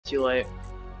too late.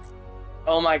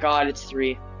 Oh my god, it's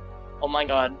 3. Oh my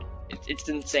god, it's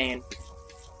insane.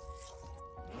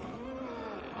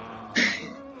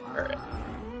 Alright.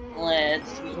 Let's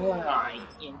slide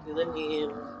into the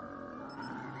news.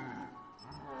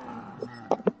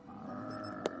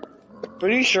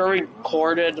 Pretty sure we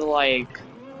recorded like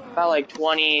about like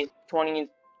 20,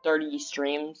 30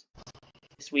 streams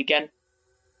this weekend.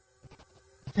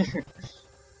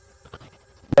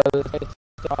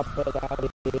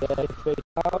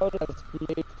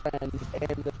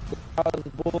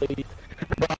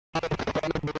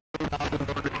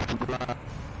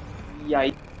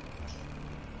 Yikes.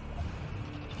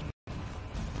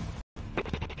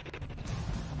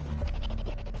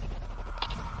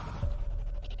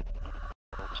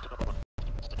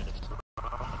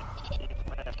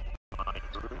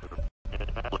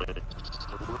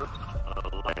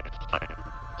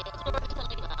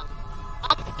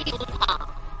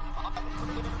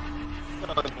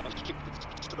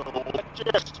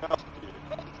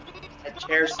 That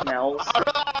chair smells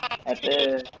at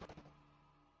the...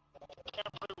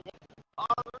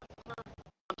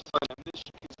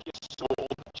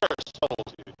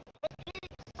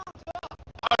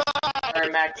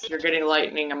 Alright, Max, you're getting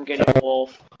lightning, I'm getting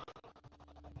wolf.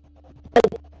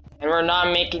 And we're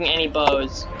not making any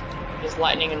bows. Just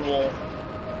lightning and wolf.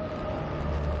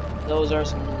 Those are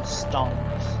some stonks.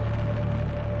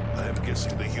 I'm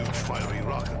guessing the huge fiery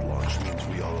rocket launch means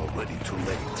we are already too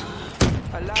late.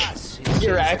 Alas,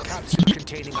 You're a right. capsule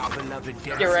containing our beloved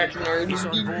death You're right, nerd. is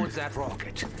on board that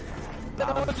rocket.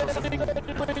 Bound for the moon.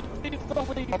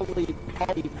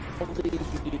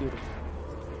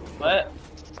 What?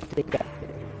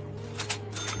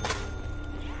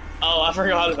 Oh, I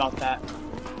forgot about that.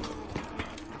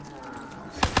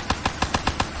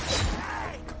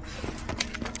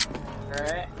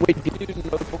 Alright. Wait, did you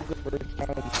know the first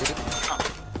time?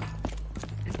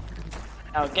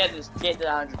 Now get the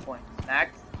 100 points.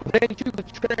 Max? Then you the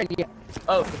train, yeah.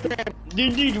 Oh,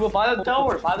 dude, we'll buy the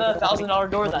door. Buy the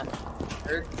 $1,000 door then.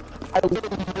 Nerd.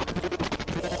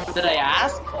 Did I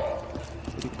ask?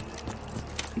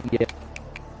 Yeah.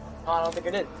 No, I don't think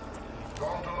I did.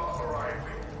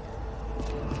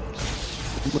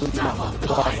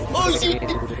 Oh shit!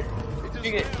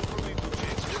 You get.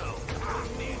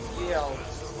 Yo.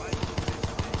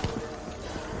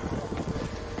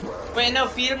 Wait, no,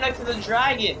 feed him next to the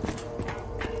dragon.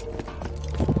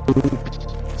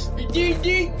 This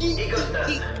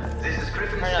is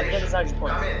Griffin's Alright, now get his extra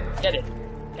point. Come in. Get it.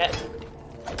 Get it.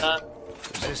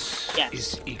 This Yes.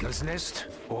 is Eagle's Nest.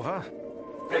 Over.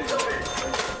 It's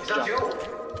not you.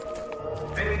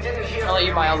 When we didn't hear I'll let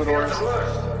you buy all the we feared doors. the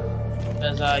worst.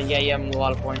 Because, yeah, you have a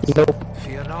lot of points.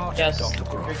 Fear not, Yes, Dr.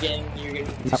 you're Groff. getting.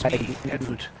 It's me,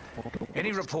 Edward.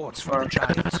 Any reports from the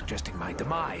giant suggesting my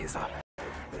demise are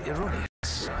erroneous.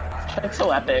 It's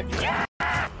so epic. You are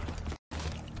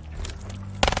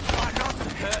not the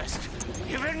first.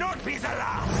 You will not be the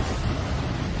last.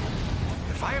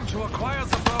 If I am to acquire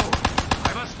the bow,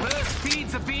 I must first feed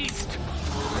the beast.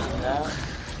 Yeah.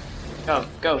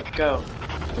 Go.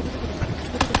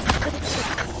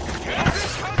 It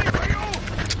is coming for you!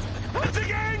 Once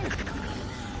again!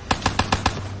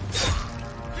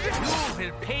 You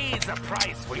will pay the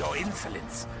price for your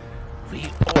insolence. We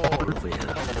all will.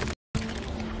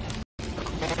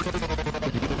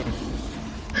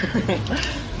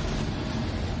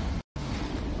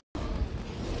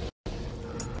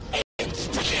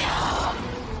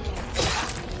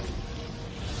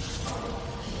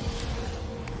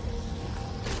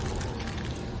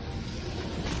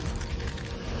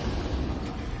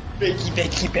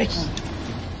 Becky.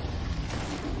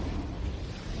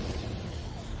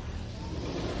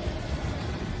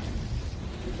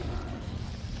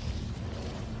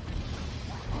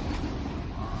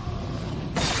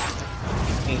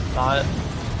 He thought.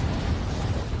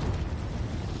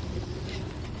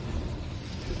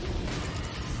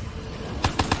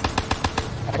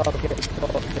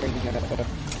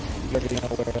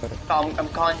 I'm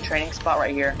calling training spot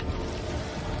right here.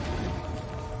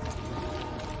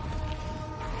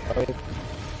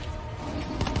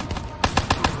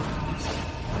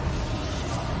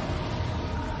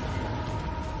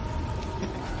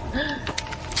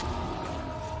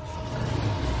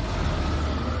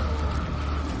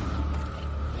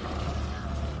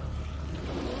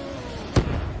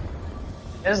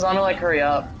 Just want to like hurry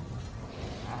up.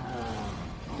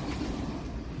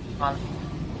 Come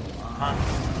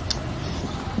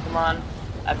on.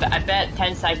 I bet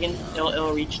 10 seconds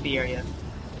it'll reach the area.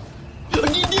 Your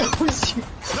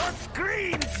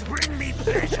screams bring me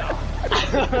pleasure.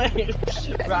 Right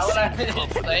when I finished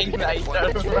playing that, he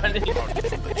started running.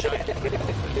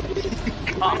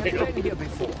 I've been here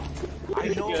before. I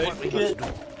know what we Good.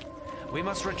 must do. We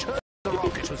must return the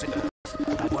rocket to the Earth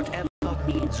by whatever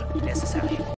means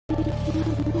necessary.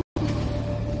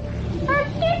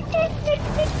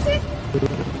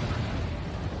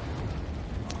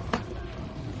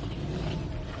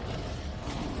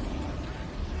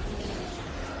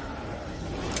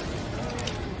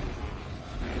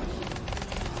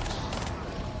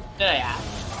 Did I ask?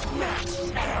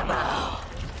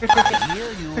 I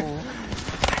hear you, and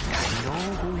I know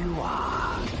who you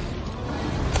are.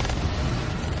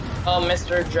 Oh,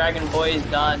 Mr. Dragon Boy is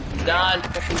done. Done.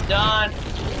 He's done.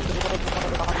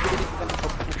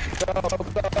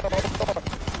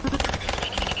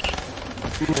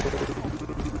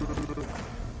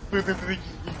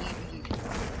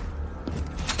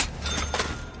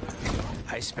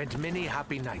 I spent many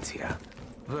happy nights here,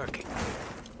 working.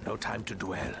 No time to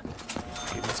dwell.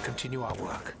 We must continue our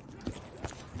work.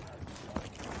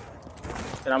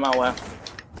 Get on my way.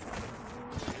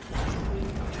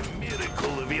 The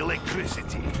miracle of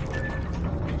electricity.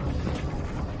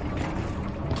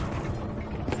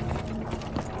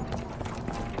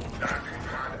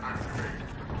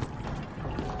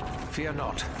 Fear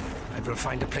not. I will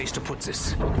find a place to put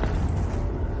this.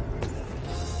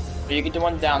 You get the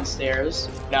one downstairs.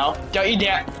 No, don't you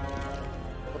dare.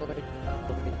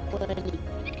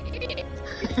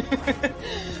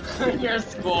 Your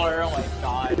score, oh my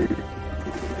god.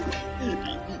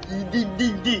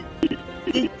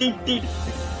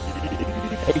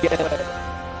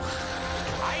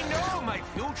 I know my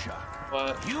future.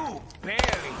 What? You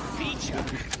barely feature.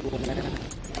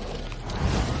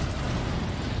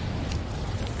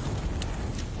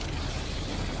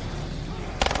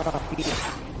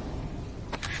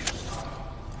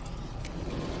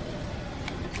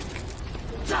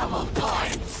 Double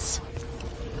points.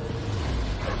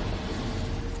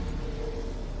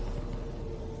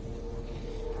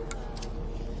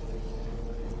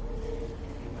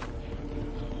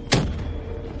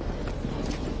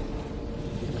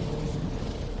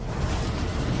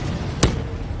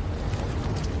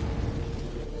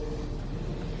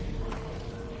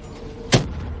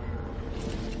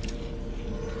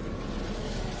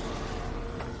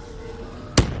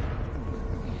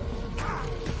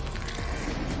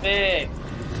 Big.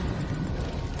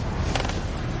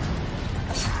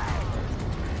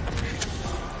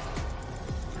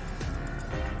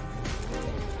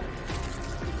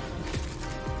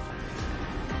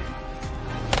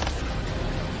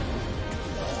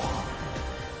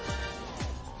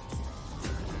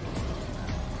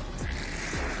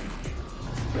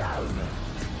 I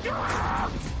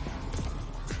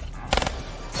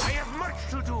have much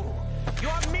to do. You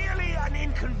are merely an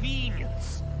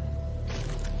inconvenience.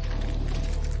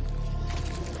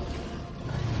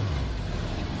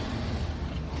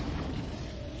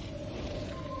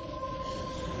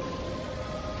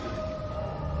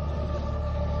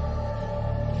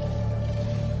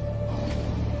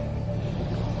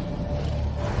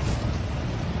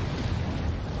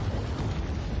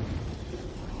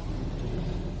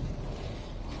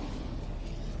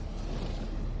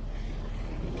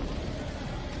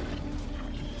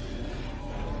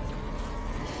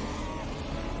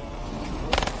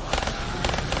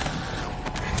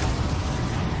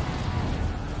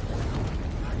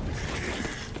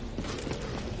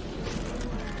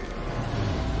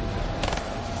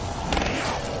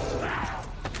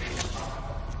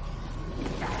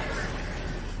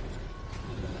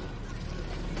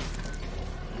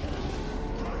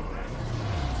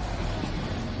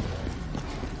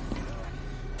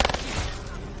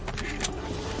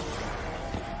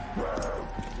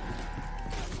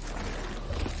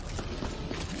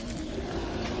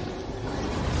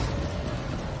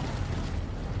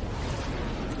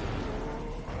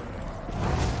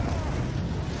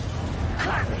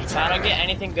 If I don't get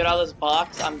anything good out of this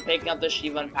box, I'm taking out the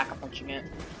Shiva and pack-a-punching it.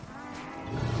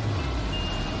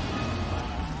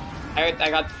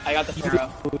 I got the Pharaoh.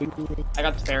 I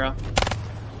got the Pharaoh.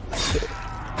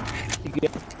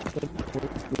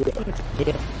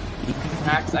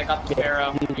 Max, I got the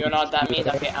Pharaoh. You know what that means?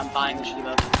 Okay, I'm buying the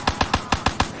Shiva.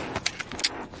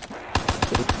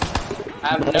 I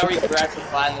have no regrets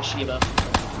with buying the Shiva.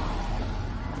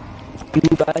 You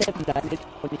guys have done it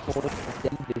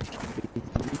 24/7.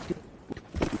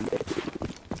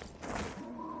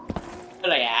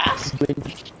 Did I ask?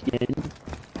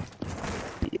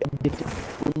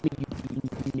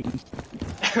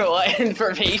 What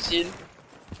information?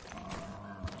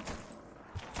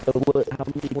 How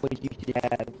many boys you should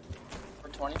have? For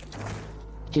 20?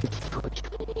 Just for 20.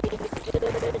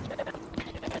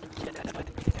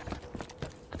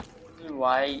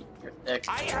 why you're thick.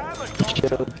 I am a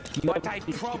doctor, but I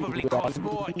probably cause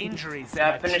more injuries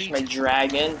than I finished my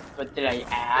dragon, but did I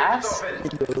ask?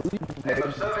 I'm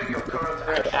observing your current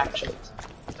Your actions.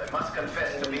 actions. I must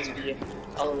confess to being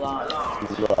A lot. alarmed.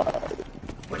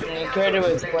 Would you You care to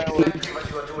explain exactly what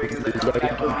you are doing in the coming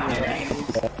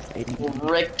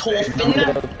Rick Tolfin?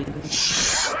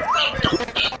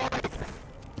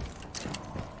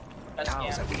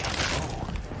 towns that we have to go.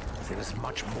 There is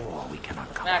much more we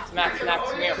cannot cover. Max,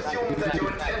 come here. Assume that you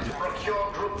intend to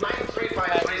procure Group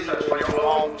 935 research for your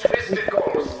own twisted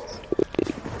goals.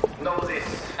 Know this,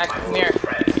 Max, my come old here.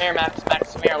 friend. Come here, Max,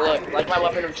 come here, look. Like my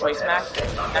weapon of choice, Max?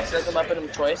 Max, like a weapon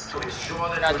of choice? To ensure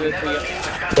that I'll you do it for never you. leave the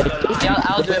castle alive. Yeah,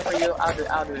 I'll do it for you. I'll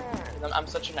do it. I'm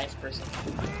such a nice person.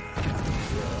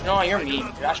 You know what, you're mean.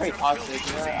 You're actually toxic.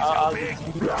 You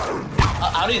know,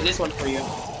 I'll do this one for you.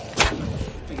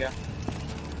 Here you go.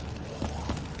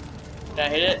 Did I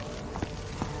hit it?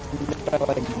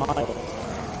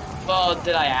 Well,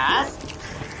 did I ask?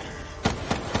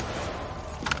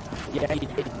 Yeah, you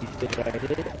did. You did. I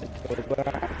did.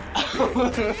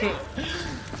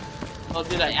 Well,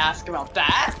 did I ask about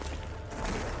that?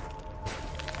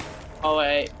 Oh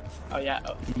wait. Oh yeah.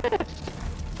 Oh.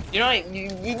 You know what? You.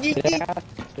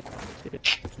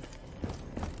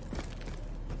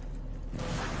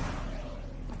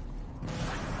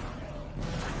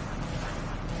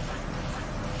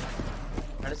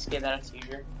 Let's get that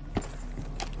seizure.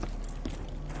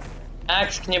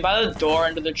 Max, can you buy the door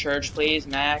into the church, please,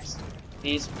 Max?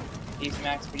 Please,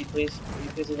 Max, pretty please.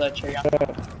 Please let cherry on.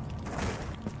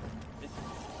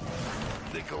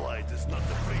 Nikolai does not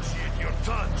appreciate your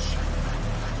touch.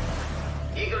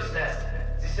 Eagle's Nest,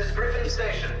 this is Griffin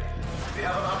Station. We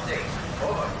have an update.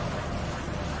 Over.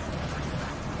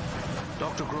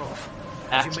 Dr. Grove,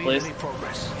 Max, have you made please. any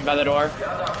progress? You buy the door?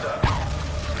 Yeah, Doctor.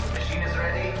 Machine is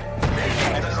ready.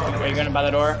 Are you gonna buy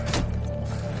the door?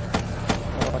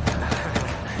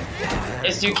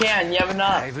 Yes, you can. You have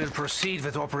enough. I will proceed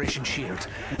with Operation Shield.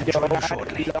 Join you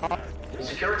shortly.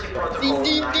 Security protocol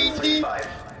 935.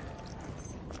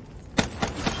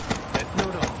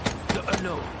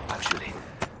 No, actually.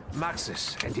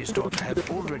 Maxis and his daughter have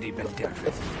already been dealt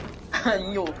with.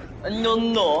 No.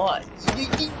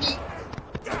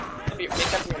 Make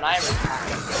up your knife.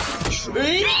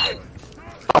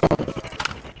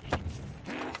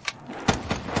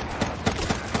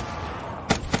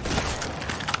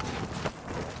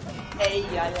 Hey,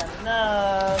 I am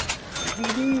enough.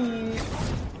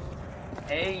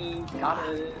 Hey, got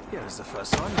it. Here's the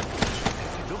first one.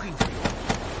 Looking for you.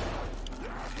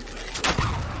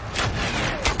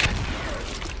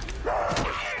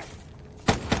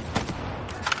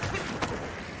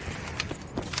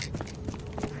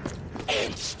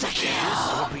 This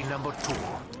will be number 2.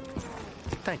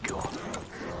 Thank you.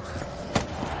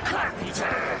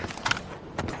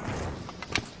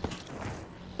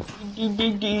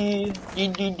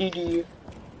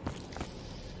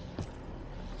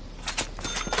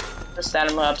 The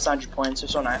stamina up 100 points. They're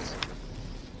so nice.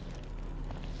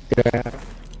 Yeah.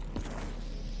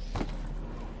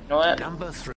 You know what?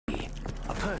 Number 3.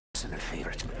 A personal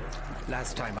favorite.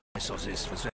 Last time I saw this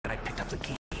was when I picked up the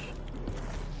key.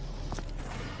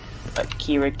 A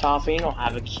key, Rick Toffee. You don't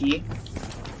have a key. You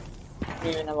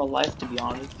don't even have a life, to be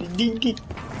honest.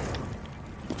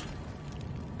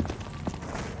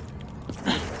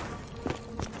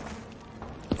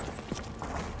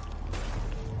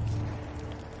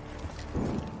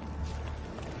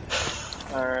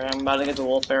 Alright, I'm about to get the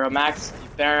wolf arrow. Max, you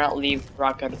better not leave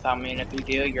Rocket without me, and if you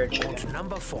do, you're a chicken. Vote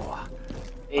number 4.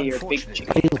 Hey, you're a big chicken.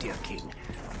 Unfortunately, dear king,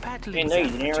 Hey, battling no, you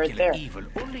that didn't right particular there. evil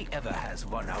only ever has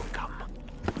one outcome.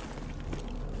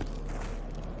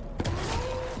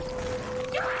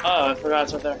 Oh, I forgot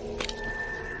it's right there.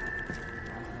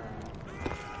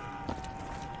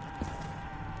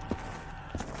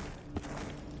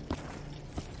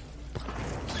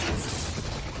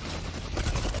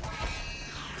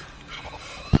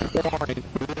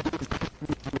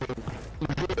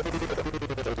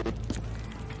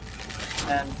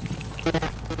 And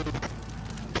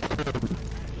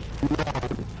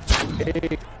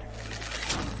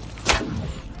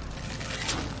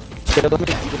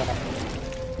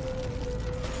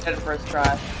get it first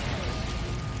try.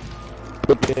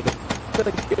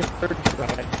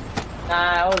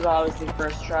 Nah, that was obviously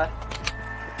first try.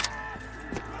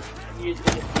 You just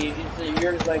didn't see it.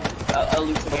 You're just like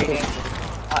hallucinating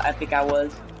how epic I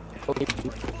was.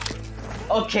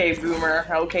 Okay, Boomer.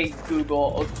 Okay,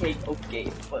 Google. Okay,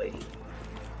 buddy.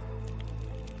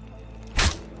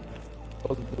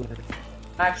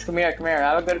 Max, come here. I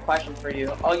have a good question for you.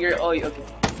 Okay.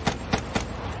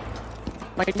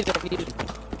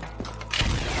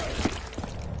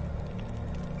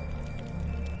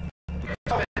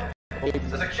 The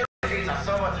security feeds are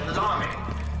somewhat alarming.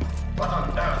 What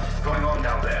on earth is going on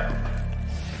down there?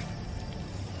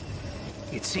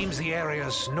 It seems the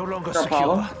area's no longer No secure.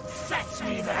 problem. Fetch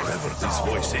me that. Whoever this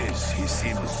voice is, he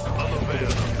seems unaware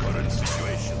of the current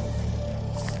situation.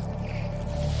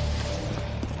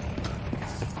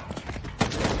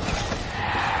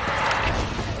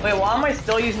 Wait, why am I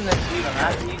still using the shield? I'm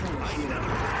not using the shield.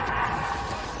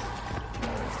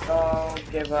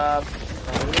 Don't give up.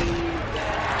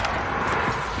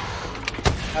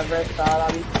 Never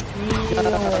thought I'd be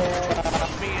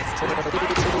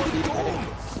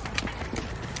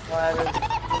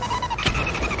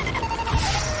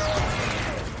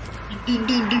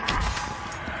The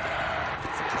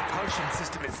propulsion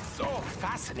system is so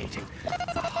fascinating.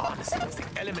 The harnessing of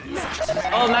the element is such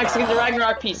a Oh, Max, get the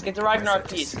Ragnarok piece. Get the Ragnarok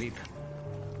piece. sleep.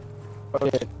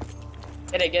 Okay.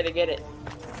 Get it, get it, get it.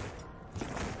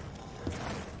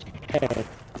 Hey.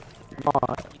 Come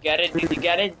on. You get it? Did you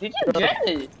get it? Did you get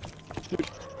it?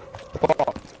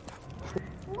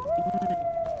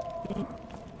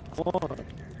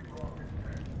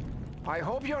 I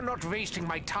hope you're not wasting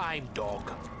my time,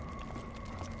 dog.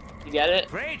 You get it?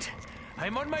 Great!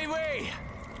 I'm on my way!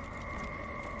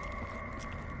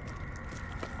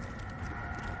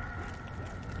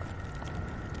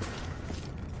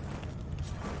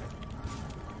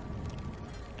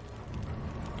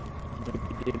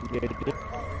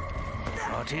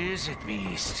 What is it,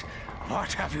 beast?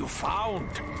 What have you found?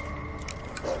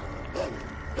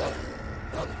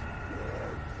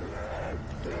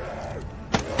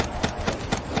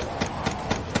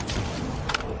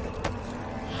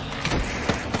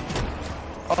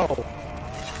 Oh.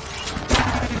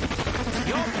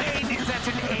 Your pain is at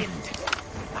an end.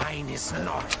 Mine is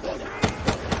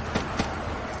not.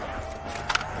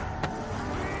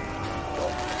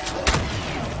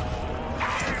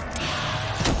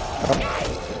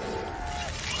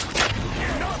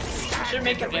 I should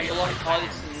make an emblem called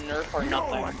Nerf or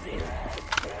nothing.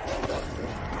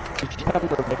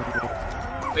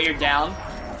 Wait, you're down?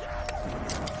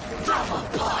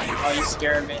 Oh, you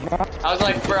scared me. I was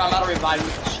like, bro, I'm about to revive you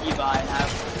with Shiva I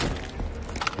have.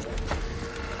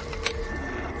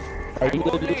 I'm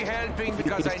only helping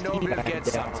because I know we'll get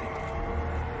something.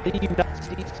 Did you not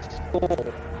see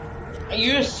skull? Are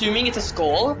you assuming it's a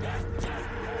skull?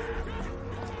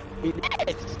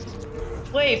 Yes.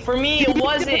 Wait, for me it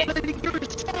wasn't.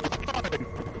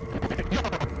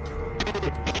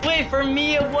 Wait, for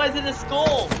me it wasn't a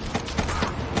skull.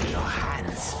 Your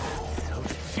hands, so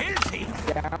filthy.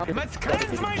 I must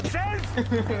cleanse myself.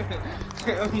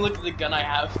 Look at the gun I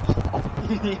have.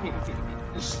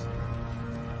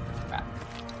 Crap.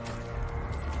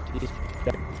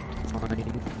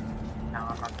 No,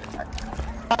 I'm not gonna touch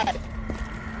that.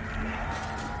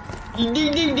 Ding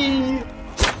ding ding ding.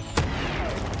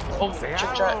 Oh, The check,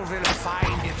 arrow check. will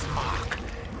find its mark.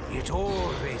 It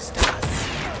always does.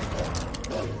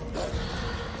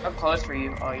 How close were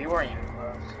you? Oh, you weren't even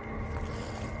close.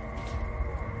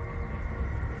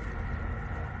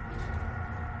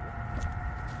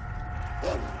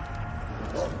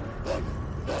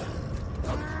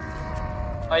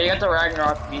 Oh, you got the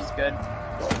Ragnarok piece, good.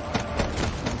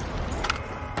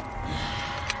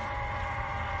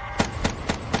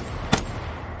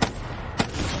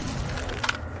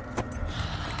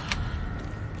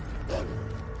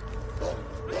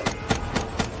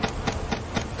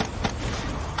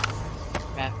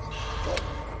 Man.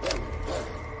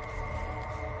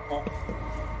 Oh.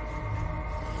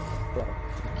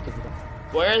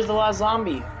 Where is the last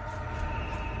zombie?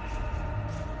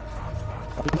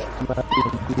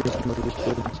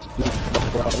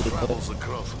 Travels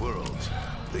across worlds.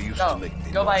 They used No, to make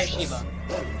the go buy a nonsense.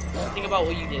 Shiva. Think about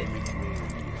what you did.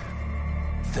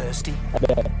 Thirsty?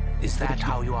 Is that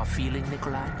how you are feeling,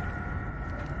 Nikolai?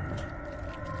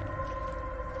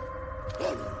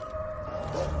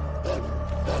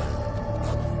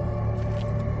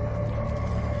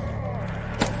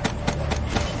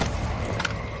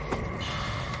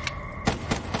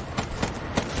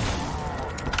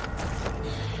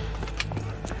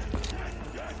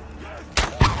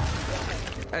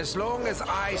 As long as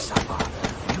I suffer,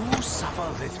 you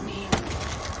suffer with me.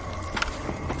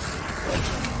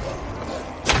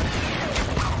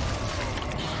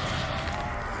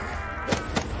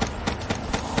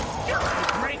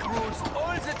 I break rules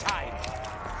all the time.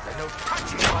 The no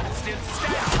touching one still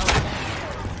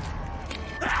stands.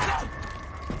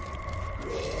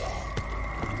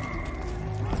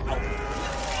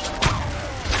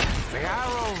 The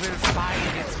arrow will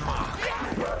find its mark.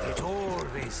 It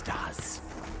always does.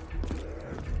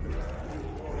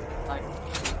 Like,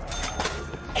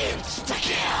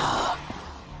 Insta-kill!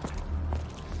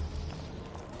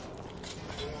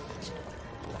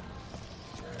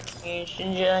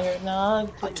 Nation juggernaut.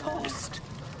 A toast.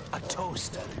 A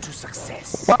toast to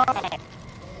success. I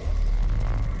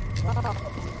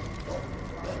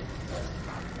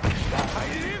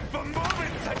live for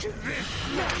moments such as this.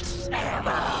 Max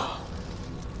ammo.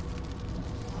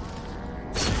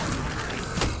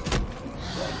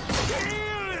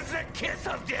 Kill is the kiss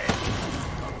of death.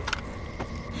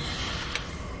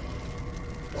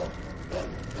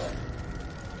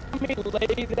 Me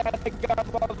lay that I got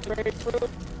while very fruit.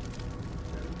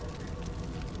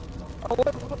 Oh,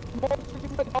 what most of you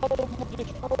all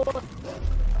destroy?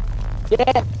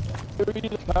 Yeah, there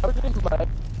is power in my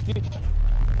dish.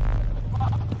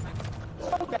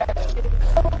 Oh, that shit.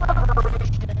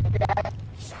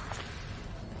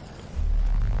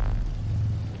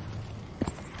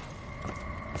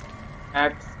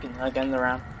 Alright, can I get in the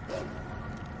round?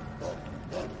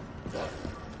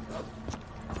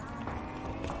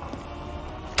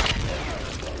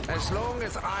 As long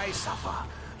as I suffer,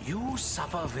 you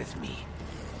suffer with me.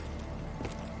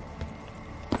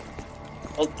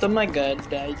 Oh my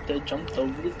god, I jumped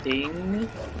over the thing.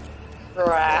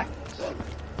 Cracked.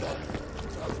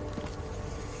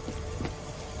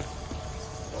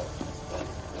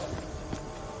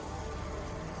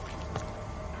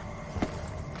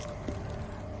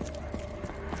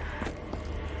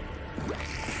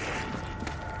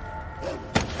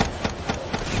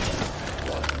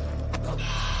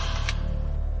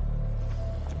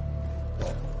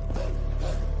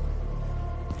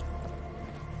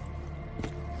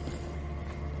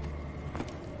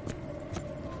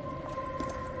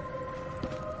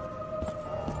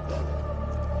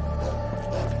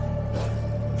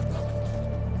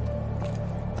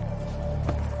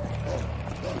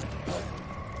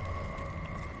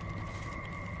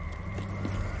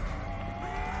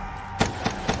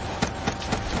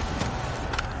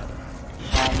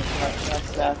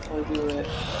 We'll do it.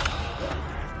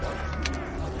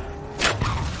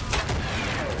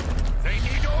 They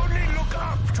need only look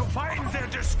up to find their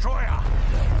destroyer.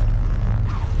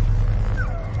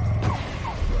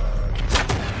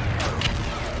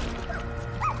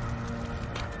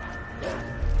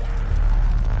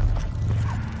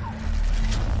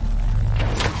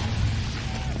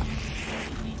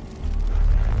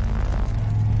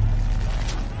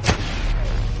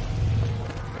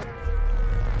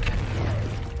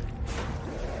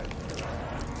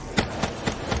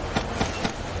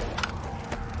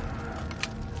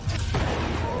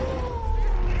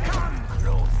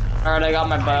 Alright, I got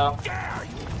my bow.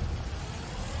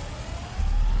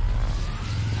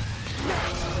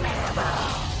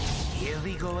 Here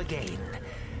we go again.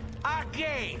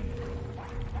 Again!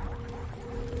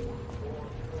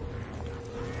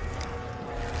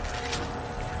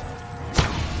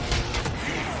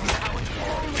 This is how it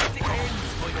always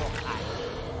ends for your kind.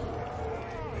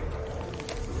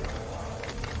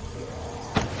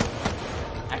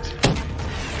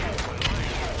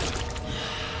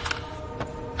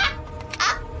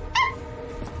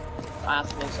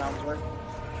 That's what sounds work.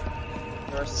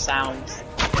 There are sounds.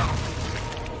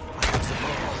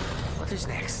 What is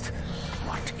next?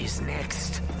 What is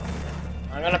next?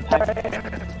 I'm gonna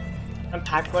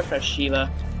pack with a Shiva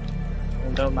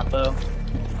and build my bow.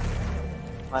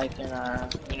 I can,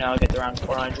 you know, get around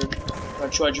 400 or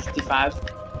 255.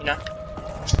 You know,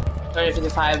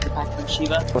 255 to pack with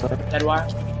Shiva. Dead wire.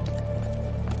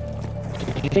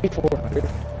 Did you say 400?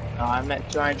 No, I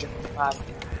meant 255.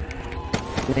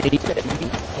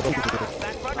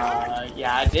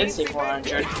 Yeah, I did say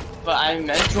 400, but I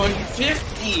meant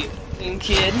 250,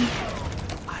 kid.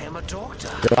 I am a doctor.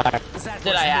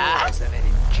 Did I ask? An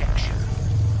injection.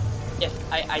 Yes,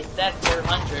 I said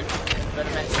 400, but I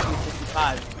meant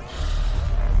 255.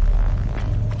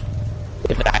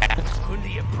 Did I ask?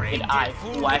 Did I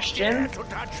question? To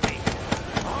touch me.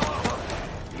 Oh,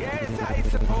 yes, I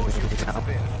suppose you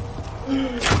disappear.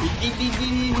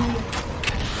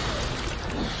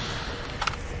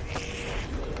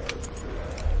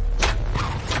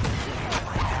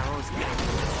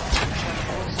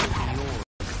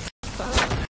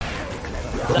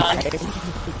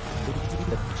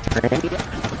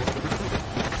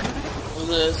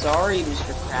 Sorry,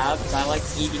 Mr. Krabs, I like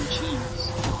eating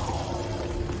cheese.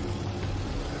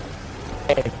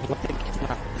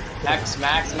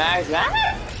 Max.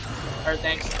 Or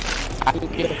thanks. I can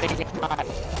get a big fry.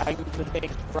 I can get a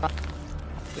big fry.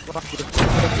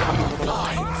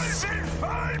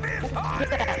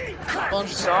 Well,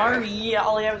 sorry,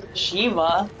 all I have is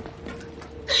Shiva.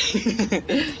 Does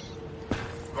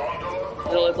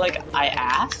it look like I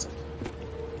asked?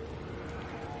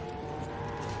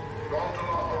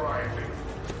 Gondola arriving.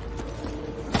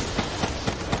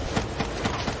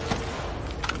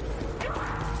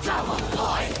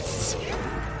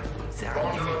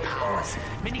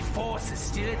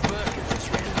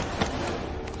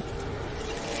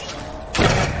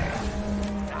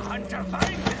 to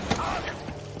find this hug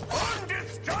and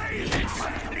destroy it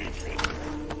completely.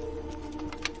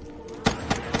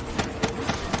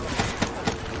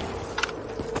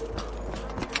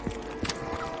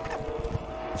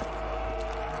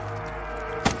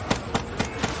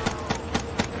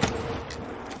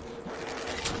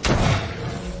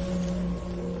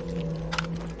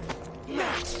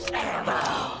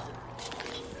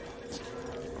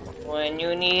 When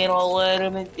you need a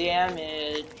little bit damage.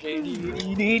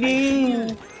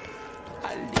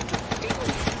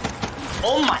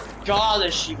 Oh my god,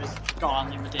 this she was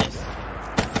godly with this.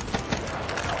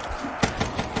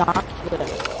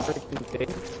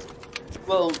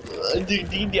 Well, I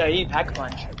hate pack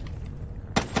punch.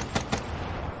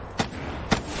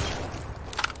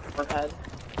 Overhead.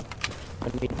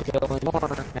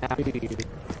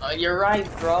 You're right,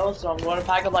 bro. So I'm going to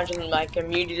pack a punch in my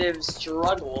commutative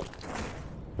struggle.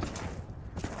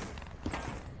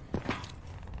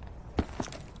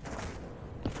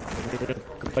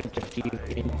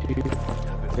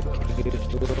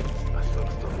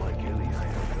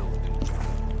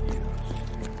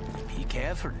 Be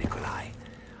careful, Nikolai.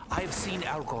 I've seen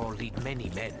alcohol lead many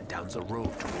men down the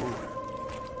road to ruin.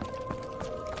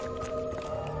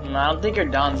 I don't think you're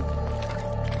done.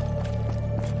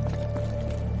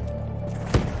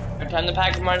 Time to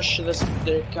pack a punch to the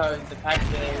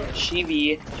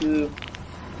Shivi to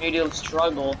medium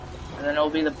struggle, and then it'll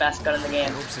be the best gun in the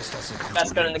game.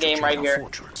 Best gun in the game right here.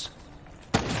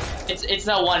 It's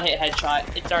a one-hit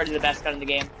headshot. It's already the best gun in the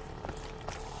game.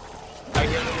 Right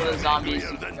here, look at the zombies.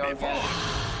 You can go again.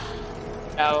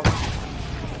 Go.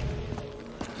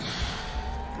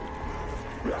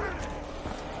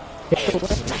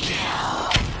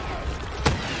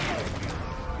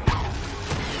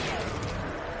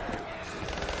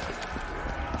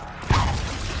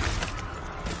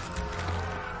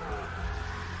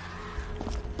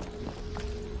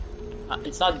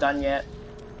 It's not done yet.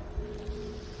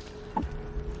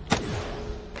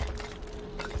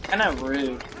 Kinda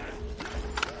rude.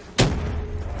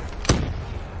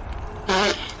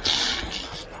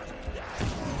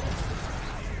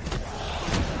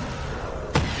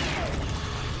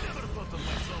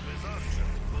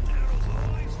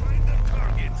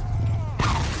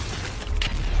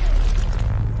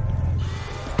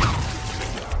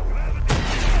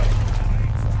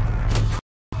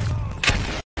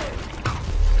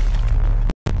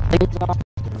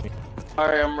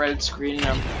 Alright, I'm red screen and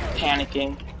I'm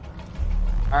panicking.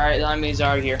 Alright, the enemies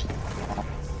are here.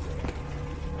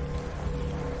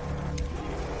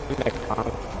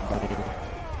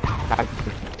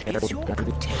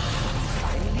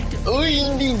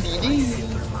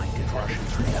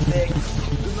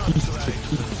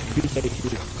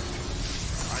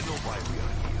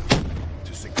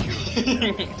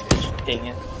 Dang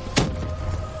it.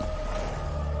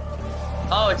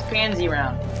 Oh, it's pansy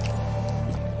round.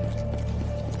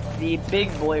 The big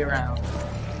boy round.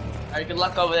 Alright, good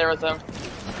luck over there with them.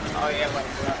 Oh yeah,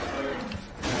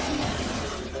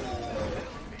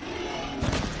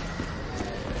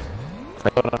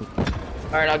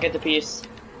 alright, I'll get the piece.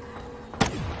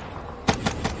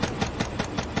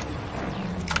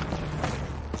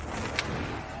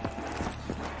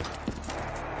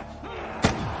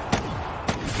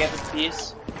 Get the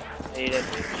piece. Need it.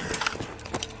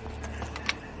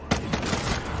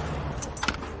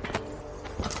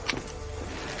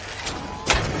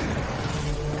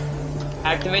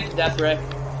 Activate the death ray.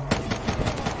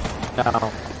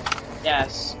 No.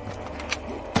 Yes.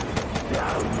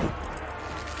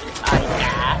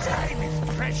 Time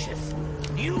is precious.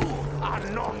 You are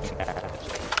not.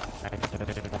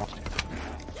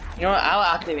 You know what? I'll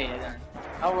activate it then.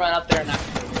 I'll run up there and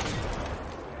activate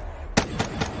it.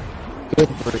 Good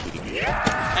for you.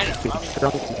 I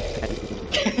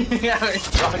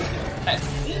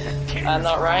know. I'm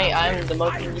not right. I'm the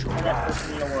most independent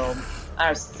person in the world. I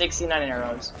have 69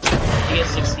 arrows. You get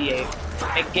 68.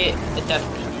 I get the death.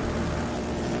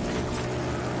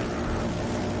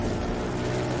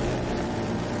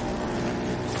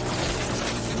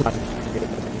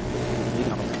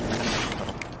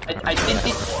 I did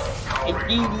it.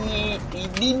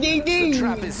 The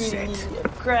trap is set.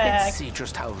 Crack. Let's see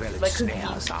just how well it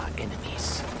snares our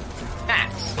enemies.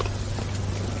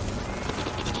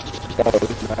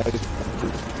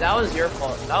 That was your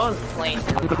fault. That was plain.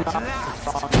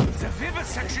 The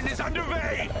vivisection is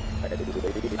underway.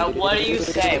 What do you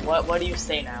say? What do you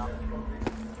say now?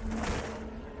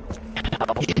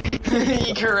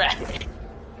 Correct.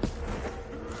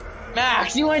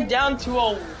 Max, you went down to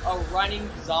a running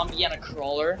zombie and a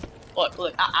crawler.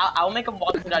 Look, I'll make him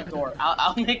walk through that door.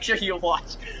 I'll make sure you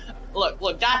watch.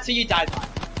 Look, that's who you died by.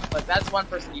 Look, that's one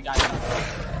person you died by.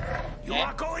 You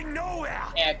are going nowhere!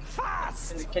 And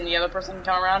Fast! can the other person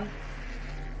come around?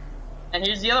 And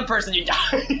here's the other person you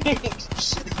died.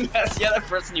 That's the other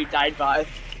person you died by.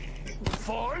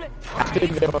 Fall?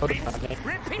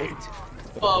 Repeat!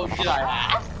 Oh, did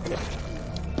I?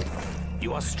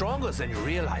 You are stronger than you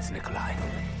realize, Nikolai.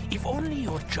 If only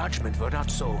your judgment were not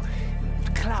so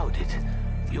clouded,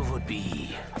 you would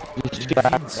be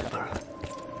invincible.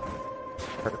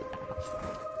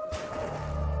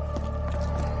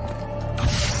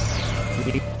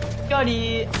 Got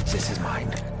it. This is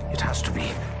mine. It has to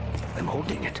be. I'm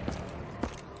holding it.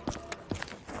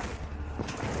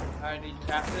 Alright, did you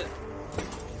craft it?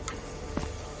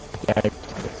 Yeah.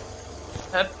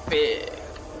 Epic.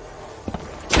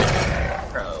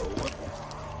 Bro.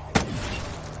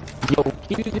 Yo,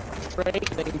 keep it straight,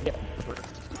 then get first.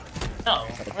 No,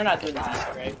 we're not doing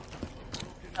that, right?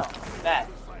 No, that.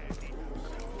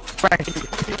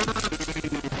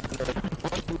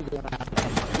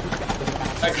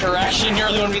 A correction, you're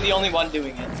going to be the only one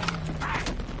doing it.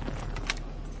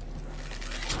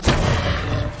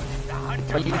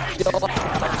 Are you still?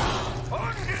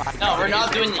 No, we're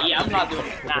not doing it. Yeah, I'm not doing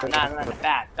it. Nah,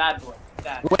 bad boy.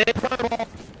 Bad.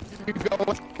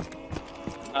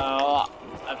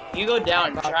 You go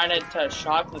down trying to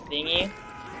shock the thingy.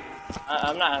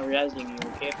 I'm not rezzing you,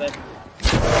 okay, but.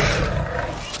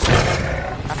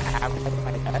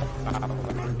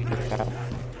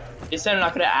 You said I'm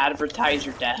not gonna advertise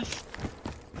your death.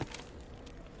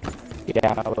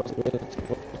 Yeah, what's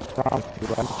wrong with you,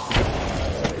 right?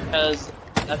 Because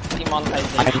that's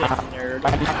demonetization, nerd.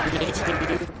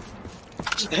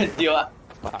 Do it.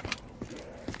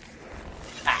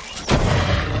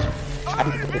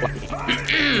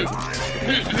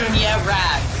 Yeah,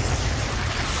 rag.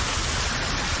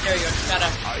 There you go.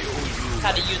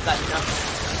 Gotta use that, you know.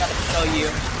 Gotta show you.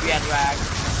 We had rag.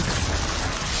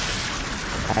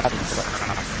 Why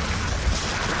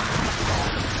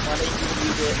don't you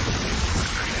use it?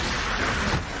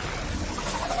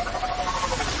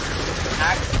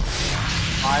 Act.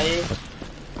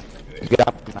 Get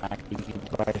up, Mac.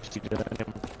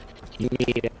 You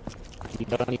need it. You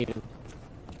don't need it.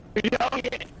 You don't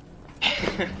need it.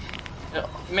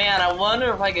 Man, I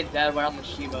wonder if I get dead while on the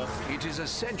Shiva. It is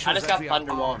essential I just that got we are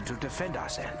Thunderwall. armed to defend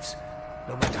ourselves,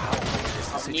 no matter how dangerous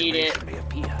the Don't need it. situation may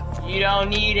appear. You don't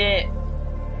need it.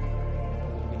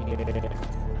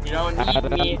 You don't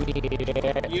need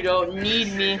me. You don't need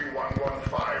me.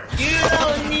 You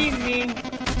don't need me.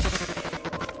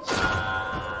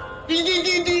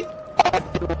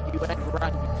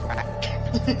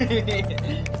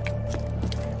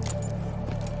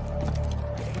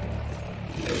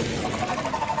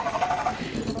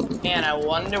 Man, I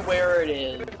wonder where it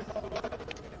is.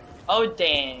 Oh,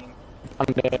 dang. I'm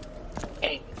dead.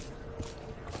 Hey.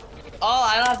 Oh,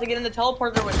 I don't have to get in the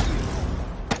teleporter with you.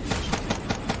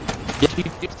 Yes, you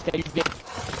did.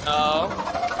 No.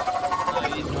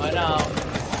 No, you know I don't.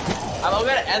 I'm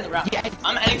gonna end the round. Yes.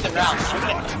 I'm ending the round.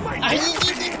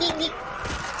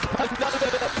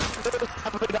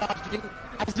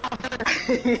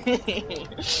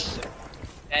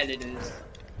 And it is.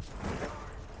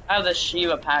 I have the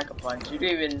Shiva Pack-a-Punch. You don't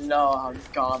even know how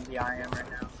godly I am right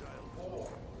now. You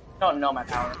don't know my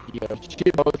power. Yeah, we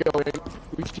should go to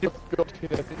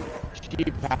the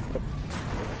sheep pack.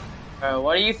 Bro,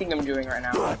 what do you think I'm doing right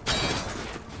now?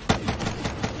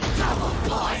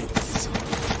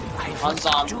 On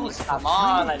zombies, come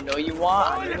on, I know you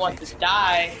want. You want to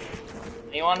die.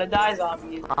 You want to die,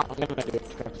 zombies. I'm gonna do it.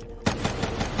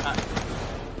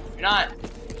 You're not.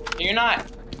 You're not.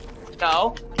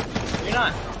 No. You're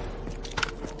not.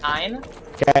 9.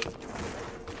 Okay.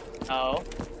 No.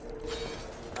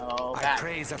 No. I Back.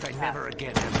 pray that I never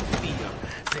again have to feel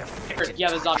their fetid You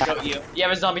have a zombie, don't you? You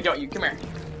have a zombie, don't you? Come here.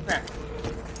 Come here.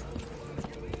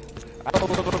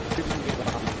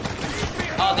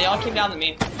 Oh, they all came down to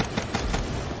me.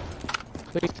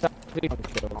 Please stop. Please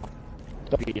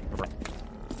don't be right.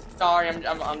 Sorry,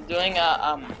 I'm doing a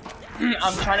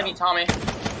I'm trying to be Tommy.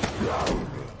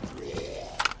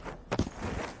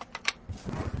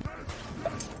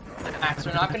 Max,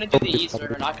 we're not gonna do the Easter.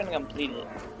 We're not gonna complete it.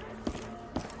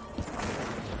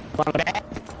 We're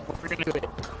gonna do it.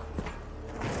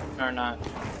 No, we're not.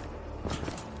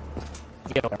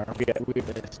 We're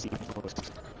gonna see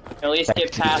most. At least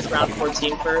get past round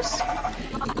 14 first.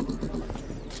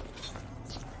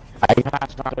 I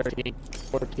passed round 13,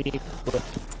 14,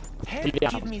 Help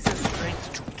give me the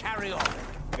strength to carry on.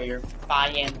 Okay, you're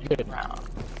fine round.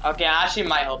 Okay, I actually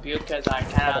might help you because I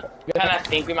kind of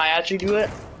think we might actually do it.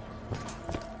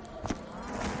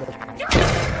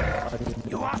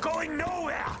 You are going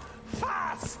nowhere!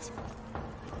 Fast!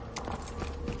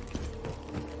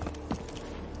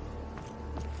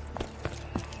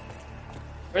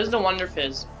 Where's the Wonder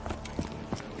Fizz?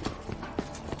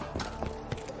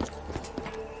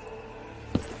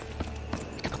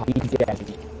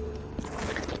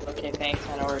 Okay, thanks.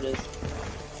 I know where it is.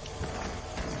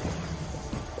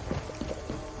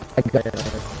 I got it.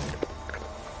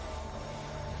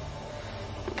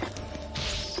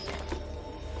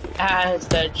 Ah, it's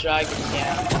that dragon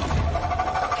cam.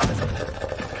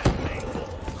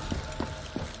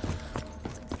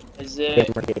 Is it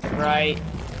right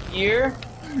here?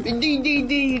 It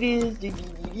is.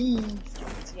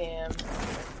 Scam.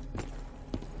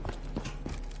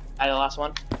 Alright, the last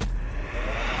one.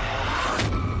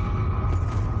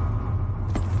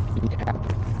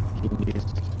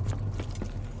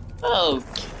 Oh,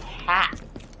 cat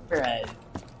bread.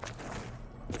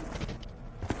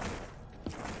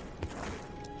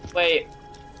 Wait,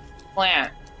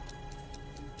 plant.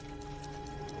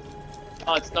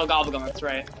 Oh, it's no gobblegum, that's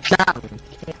right. It's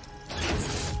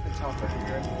all for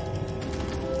sure.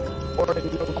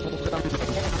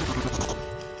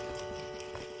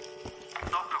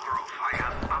 Dr. Grove, I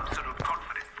have absolute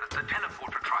confidence that the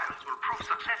teleporter trials will prove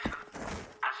successful.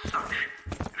 As such, you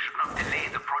should not delay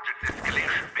the project's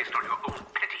escalation based on your own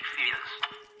petty fears.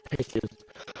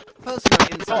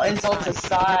 Personal insults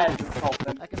aside,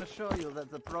 I can assure you that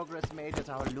the progress made at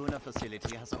our lunar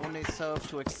facility has only served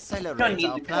to we accelerate don't need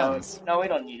our the code. plans. No, we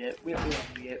don't need it. We don't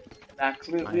need it.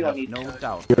 Actually, we don't need no code.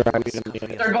 doubt.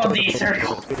 Circle D,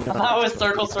 circle. I thought it was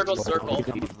circle, circle, circle. I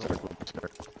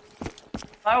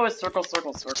thought it was circle,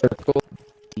 circle, circle.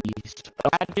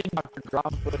 I did not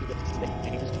drop foot of the thing.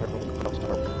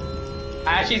 I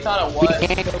actually thought it was.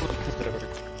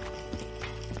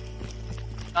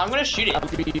 I'm gonna shoot it.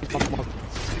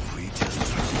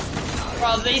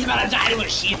 Bro, he's about to die to a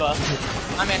Shiva.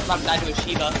 My man's about to die to a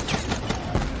Shiva.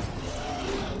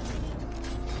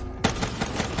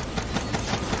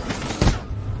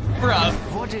 Bro.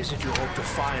 What is it you hope to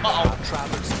find Uh-oh. on our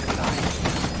travels in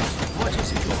life? What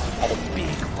is it you are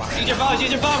big one? Use your bow,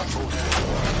 use your bow!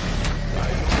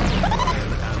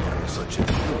 Such a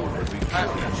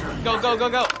Go, go, go,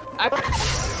 go! I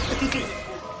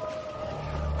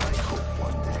hope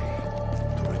one day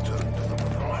to return to the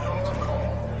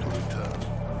motherland. To return.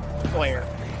 Where?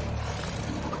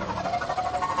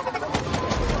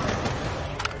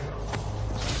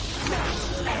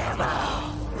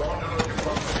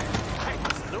 I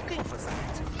was looking for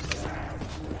that.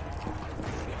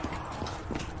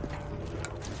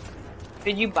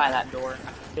 Did you buy that door?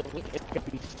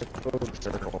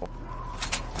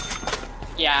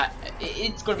 Yeah,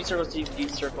 it's gonna be circle so you can do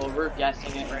circle. We're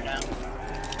guessing it right now.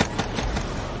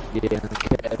 Yeah,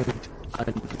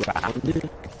 ungrounded.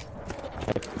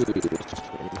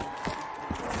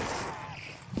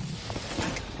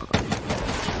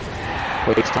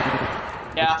 Waste time.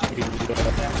 Yeah.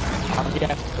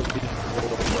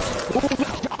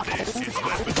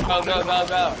 Go, go, go,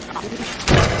 go.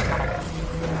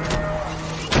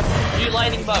 Shoot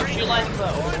lightning bow, shoot lightning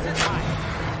bow.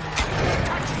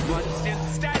 One still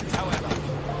stands, however.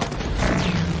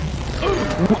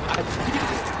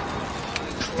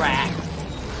 Crack.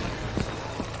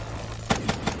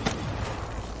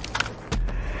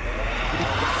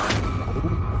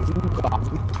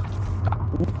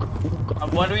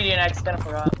 What do we do next? Kinda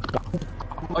forgot.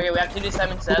 Okay, we have to do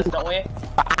Simon Says, don't we?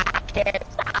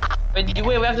 Wait,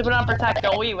 we have to put on Protect,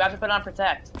 don't we? We have to put on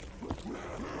Protect.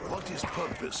 What is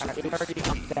purpose?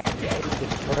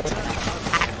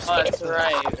 Oh, that's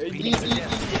right.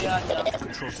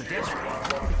 Controls the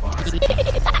death.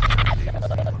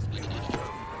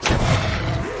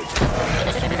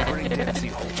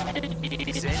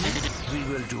 Then we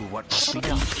will do what must be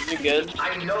done. You good?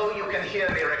 I know you can hear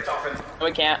me, Richtofen, No,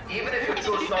 we can't. even if you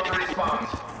choose not to respond.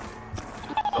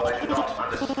 Though I do not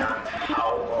understand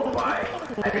how or why,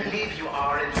 I believe you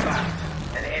are, in fact,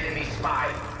 an enemy spy.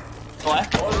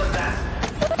 What? All of that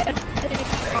may, in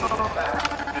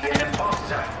fact, be an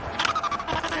imposter. I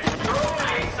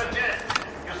strongly suggest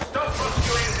you stop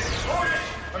pursuing this foolish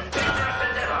and dangerous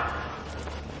endeavor.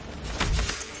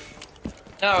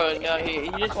 No, no, he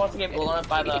just wants to get blown up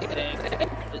by the thing.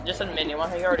 Just admit it. He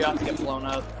already wants to get blown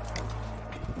up.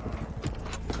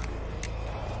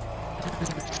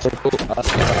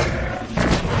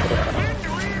 Wind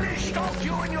really stopped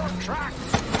you in your tracks.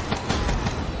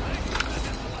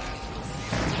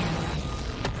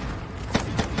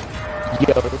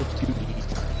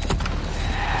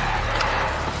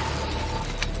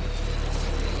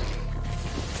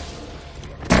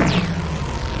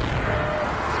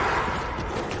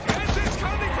 Yes, it's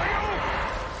coming for you!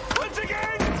 Once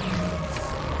again!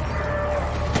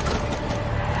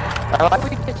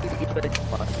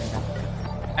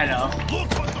 I know. Look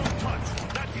but don't touch.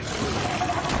 That is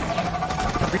good.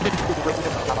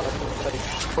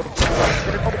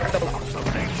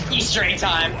 Easter egg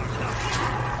time.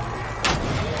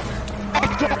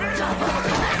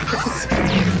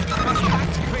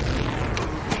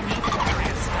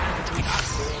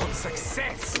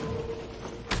 Success.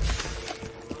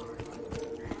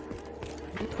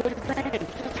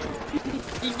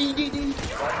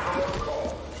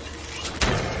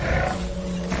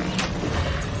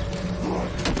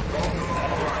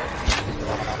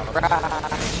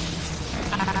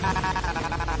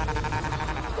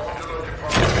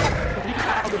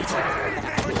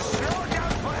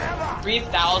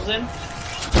 $3,000.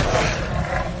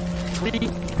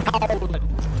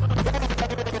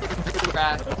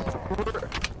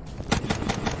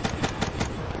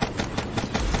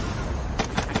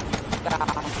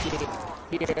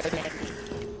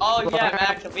 Oh yeah,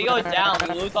 Max, if we go down,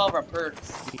 we lose all of our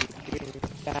perks.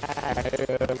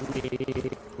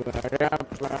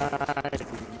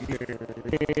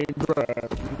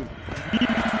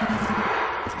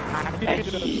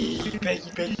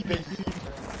 Becky.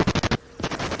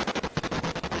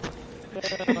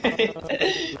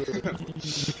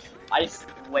 I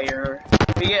swear.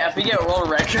 If we get world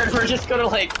record, we're just gonna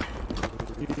like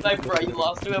bro, you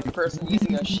lost to a person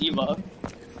using a Shiva.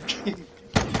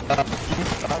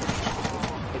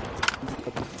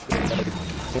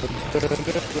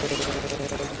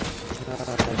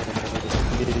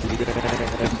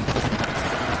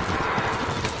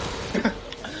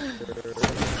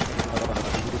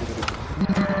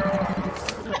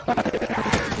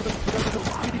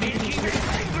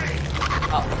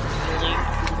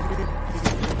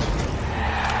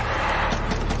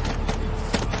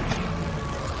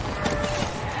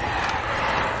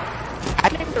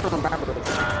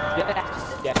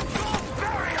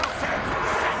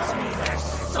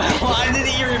 Why did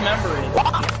he remember it?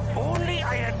 Only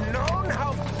I had known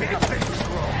how big things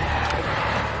grow.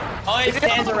 Oh, he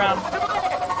stands around.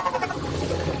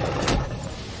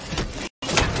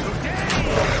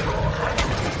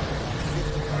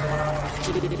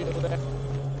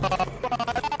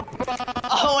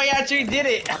 Oh, he actually did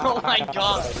it! Oh my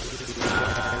god.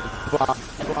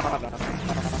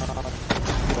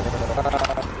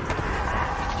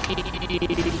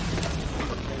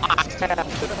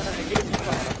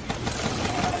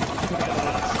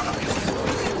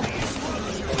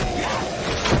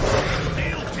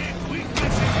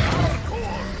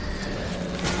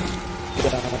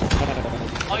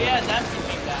 Oh yeah, that's the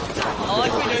thing now. I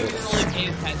like we know you didn't really pay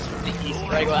attention to the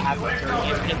Easter egg what happened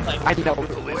during it. It's like, I know.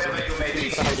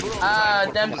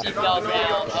 Dempsey fell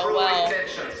down. Oh well.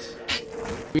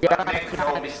 But make no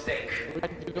mistake.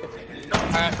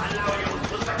 Alright. Allow you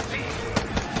to succeed.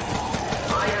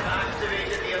 I have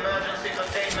activated the emergency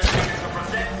containment unit to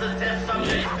protect the test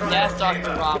subject. Yes,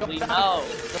 Dr. Rob, we know.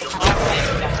 If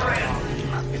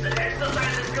the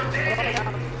exercise is contained,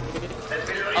 then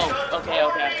will Oh, okay.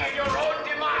 your own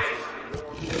demise.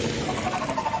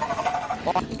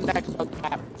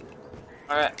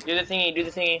 Alright, do the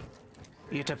thingy.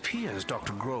 It appears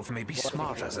Dr. Grove may be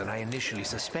smarter than I initially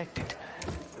suspected.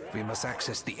 We must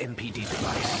access the MPD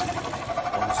device.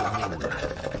 Also,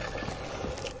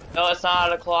 No, it's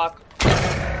not a clock.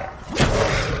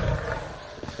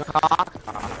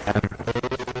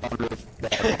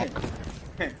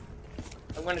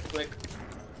 I'm gonna click.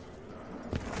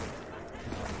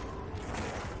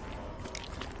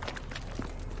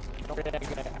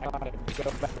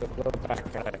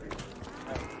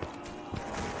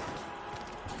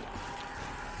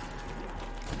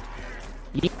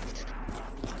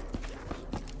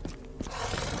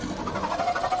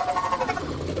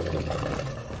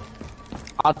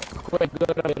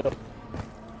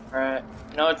 Alright.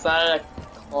 No, it's not a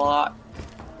clock.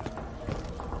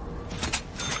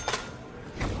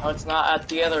 No, it's not at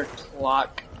the other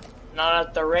clock. Not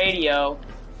at the radio.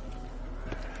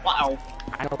 Wow.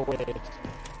 I know where it is.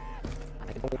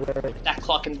 That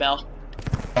clock and bell.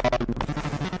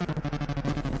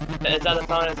 Is that the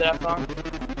phone? Is that a phone?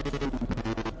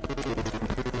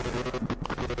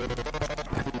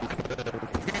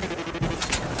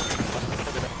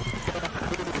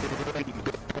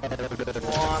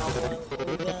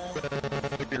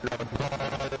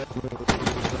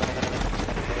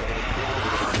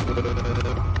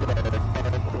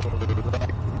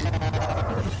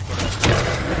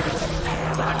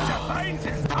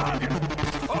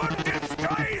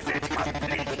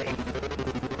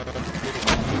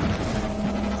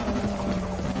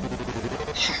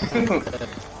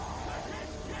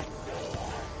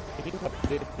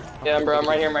 Yeah, bro, I'm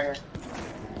right here,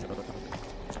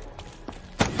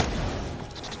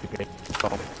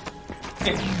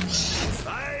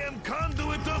 I am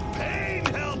conduit of pain,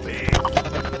 hell.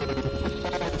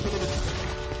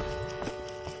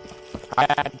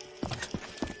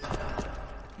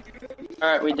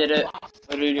 Alright, we did it.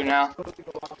 What do we do now?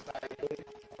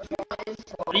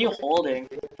 What are you holding?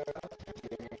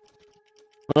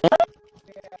 What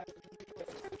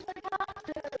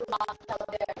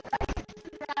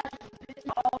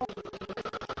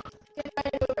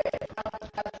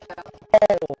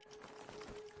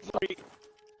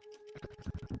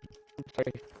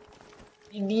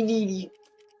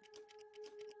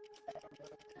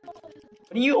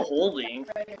are you holding?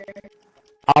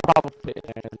 I'll probably put it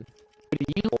in. What are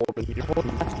you holding? You're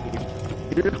holding my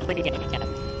hand. You're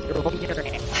holding your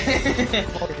hand.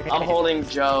 You're holding your hand. I'm holding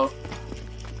Joe.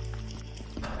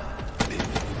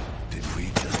 Did we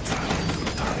just travel through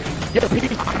time? You're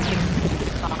being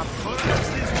Perhaps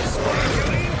this will spark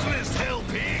your interest, hell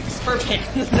pigs! Perfect.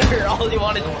 All he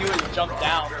wanted to do was jump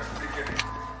down.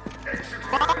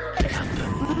 I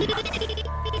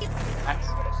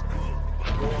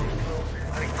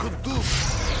could do.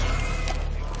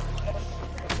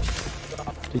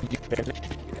 Did you finish?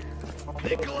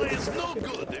 Nikolai is no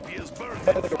good if he is burned.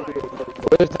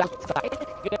 Where's that side?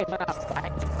 You guys went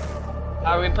outside.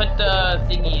 We put the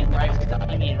thingy in, right? Put the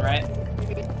thingy in, right?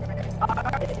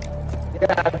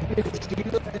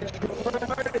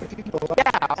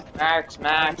 Yeah.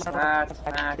 Max.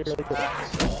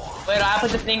 Wait, I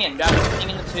put the thing in. Do I put the thing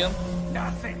in the tomb?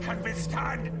 Nothing can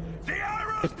withstand the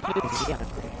arrow's power!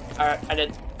 Alright, I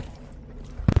did.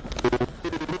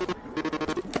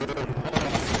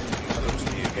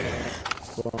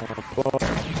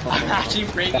 I'm actually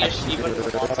bringing a sheep into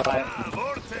the bonfire.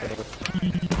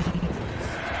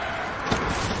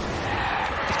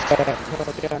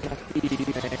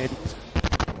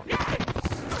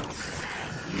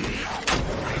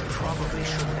 Probably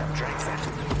shouldn't have drank that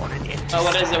on an empty. Oh,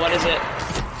 what is it? What is it?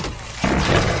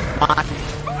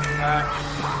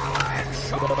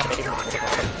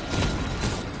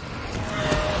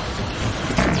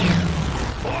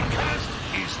 Forecast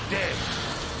is dead.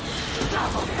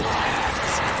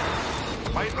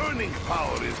 My earning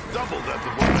power is double that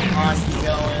of what I On, keep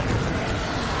going.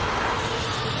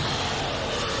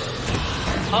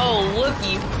 Oh,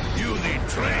 looky. You need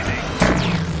training.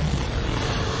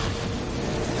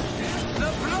 The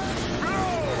blood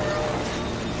flows!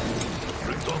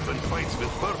 Richtofen fights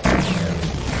with purpose.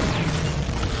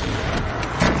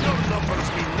 Your numbers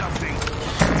mean nothing.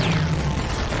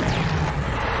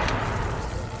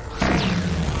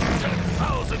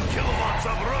 10,000 kilowatts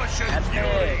of Russian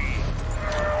fury.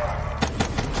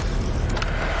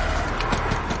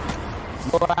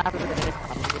 I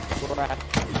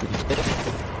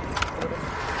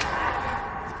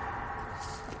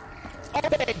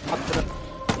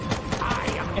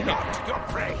am not your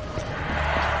prey!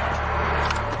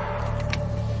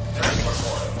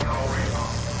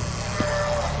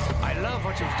 I love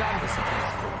what you've done with the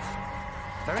place, Wolf.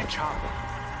 Very charming.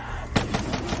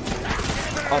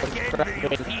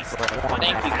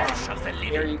 Thank you.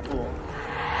 Very cool.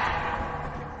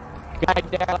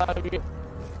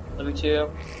 Love you too.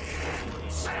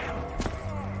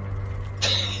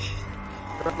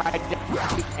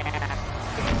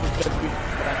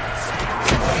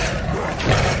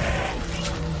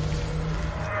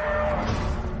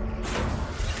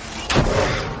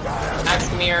 Max,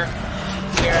 come here.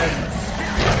 Here.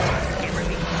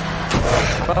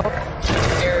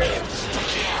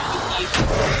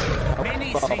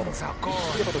 Many things are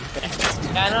gone.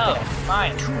 Yeah, I know.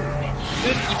 Fine.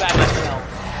 Good keep at myself.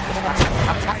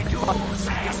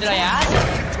 Did I ask?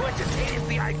 To entertain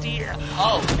the idea.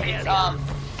 Oh,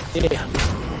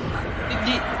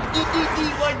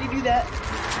 why did you do that?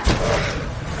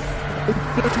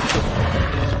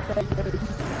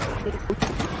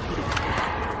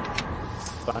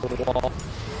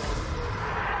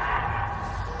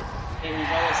 And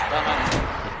he's almost done.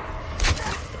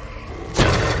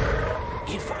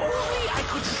 If only I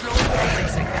could slow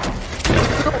everything down.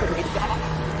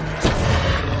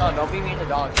 No, don't be mean to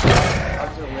dogs.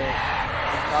 Dogs will live.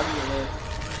 Dogs will live.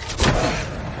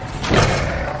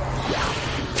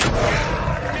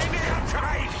 Maybe I'll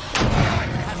try!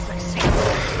 As I see,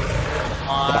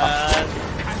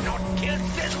 cannot kill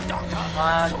this doctor! Come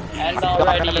on, end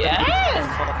already. End!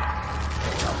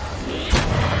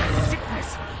 Sickness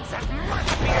that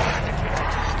must be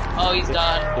eradicated! Oh, he's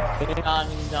done.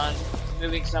 He's done.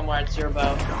 Moving somewhere at Turbo.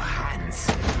 Your hands.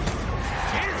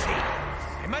 Filthy!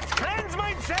 I must cleanse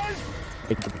myself!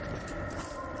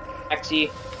 Xy.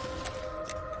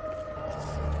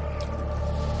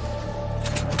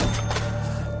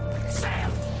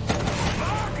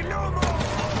 Bark no more!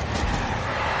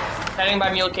 Heading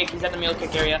by Mule Kick. He's at the Mule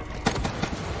Kick area.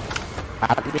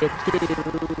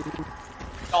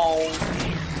 Oh.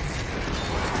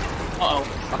 Uh-oh.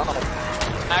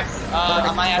 Max,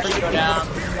 I might actually go down.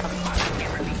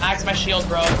 Max, my shield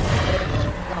broke.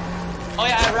 Oh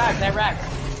yeah, I have racks.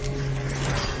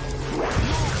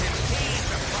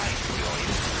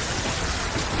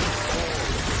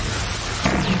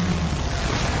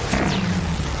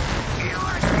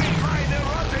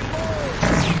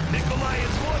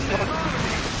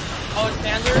 Oh, it's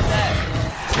Sander is dead.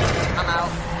 I'm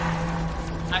out.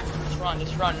 Max, just run.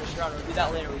 We'll do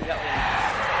that later.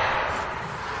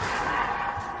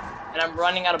 And I'm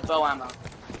running out of bow ammo.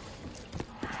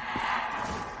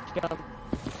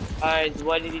 Alright,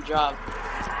 what did he drop?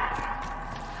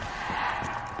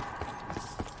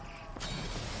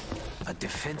 A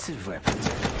defensive weapon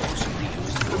also be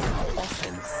used for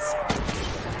offense.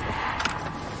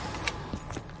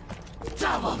 I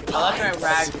left my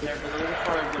rags there, but looking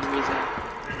for a good reason.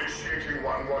 Initiating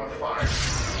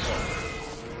 115.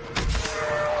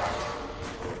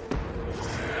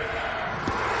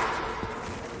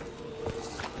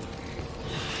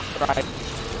 Right.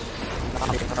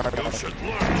 You should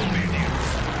learn obedience.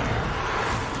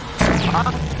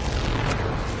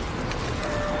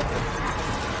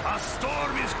 A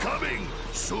storm is coming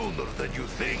sooner than you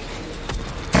think.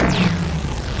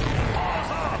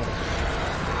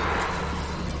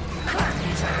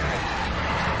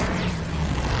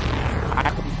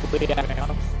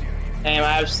 Damn, I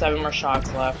have 7 more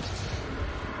shots left.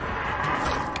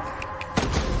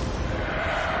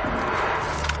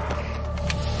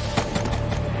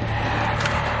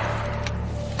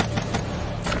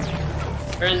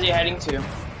 Where is he heading to?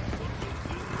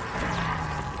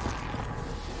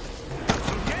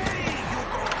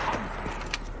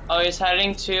 Oh, he's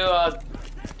heading to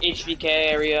HVK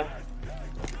area.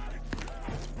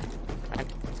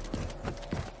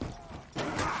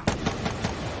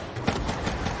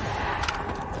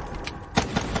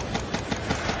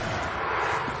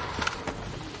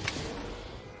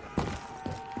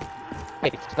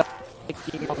 Hey, stop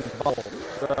taking on the ball,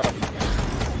 bro.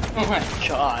 Oh my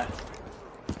god.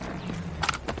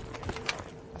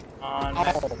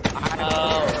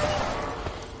 Oh.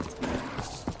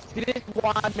 He didn't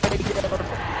want me to get over.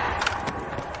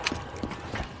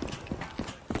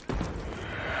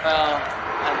 Well,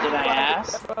 did I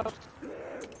ask?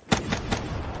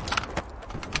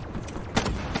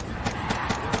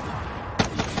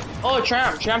 Oh,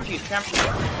 tramp you.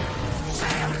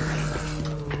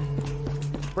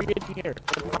 Bring it here.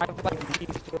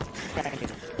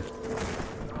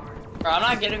 Bro, I'm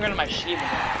not getting rid of my Shiva.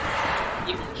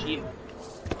 Even Shiva.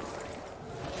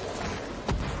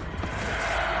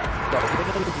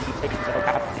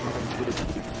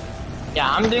 Yeah,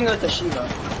 I'm doing it with the Shiva.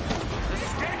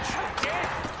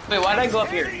 Wait, why did I go up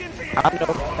here?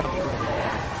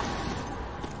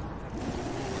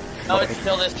 No, it's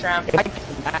still this tramp.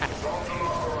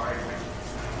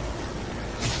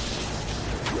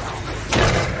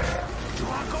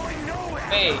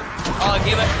 Wait, oh,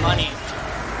 give us money.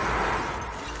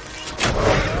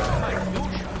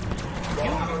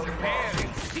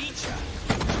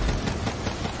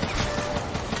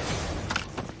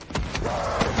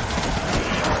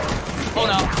 Oh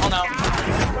no.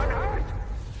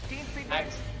 X.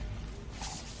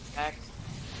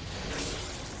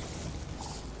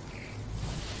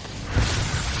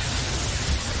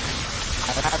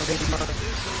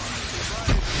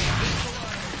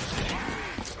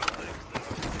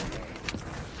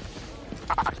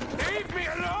 Leave me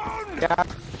alone! Yeah.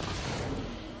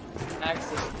 Max,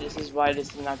 this is why this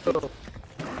is not good.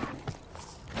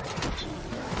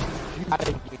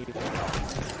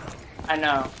 I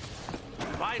know.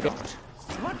 Why not?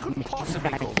 What could possibly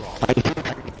go wrong?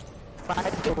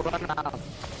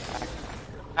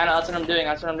 I know, that's what I'm doing.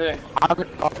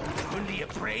 Only a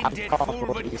brain-dead fool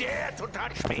would dare to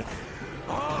touch me.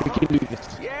 Oh,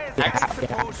 yes, I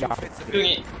suppose you fit the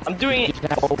bill. I'm doing it.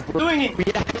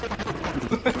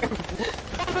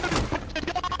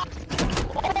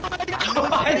 Oh,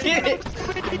 I did it.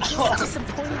 Oh,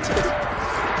 disappointed.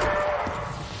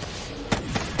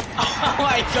 Oh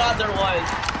my god, there was.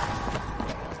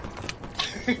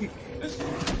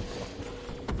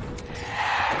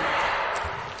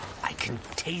 I can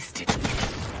taste it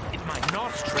in my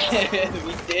nostrils.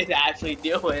 We did actually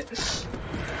do it.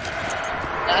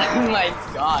 Oh my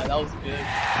god, that was good.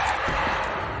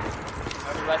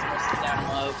 Everybody's supposed to sit down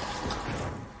low.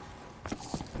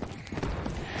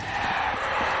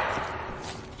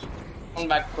 Come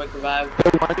back quick, revive.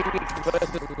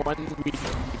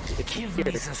 Give me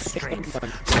the strength to do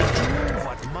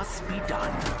what must be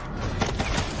done.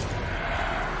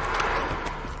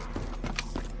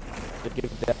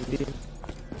 Give that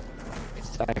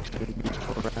it's actually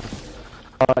useful around.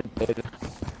 Oh, I did.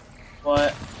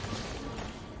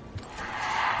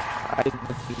 Oh,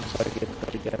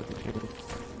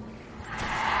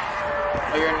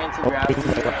 you're an anti-gravity.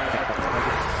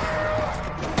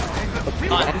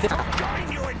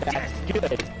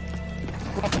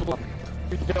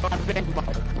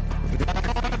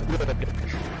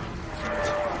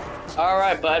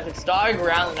 Alright, but if it's dog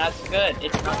round, then that's good.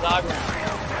 It's not dog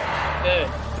round. Good.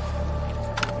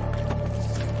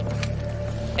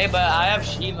 Hey, but I have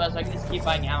Shiva, so I can just keep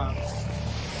buying ammo.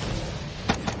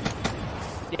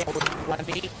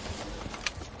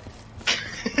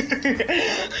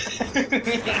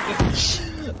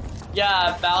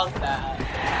 Yeah, about that.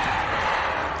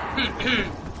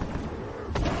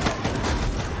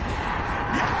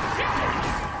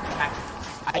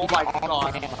 Oh my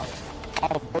god.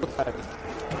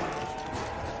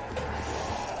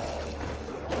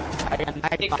 I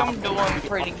think I'm doing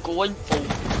pretty good,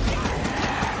 folks.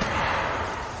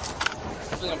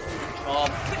 Doing a pretty good job.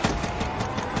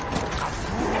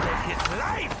 His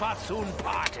life are soon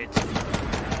parted.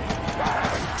 What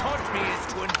you taught me is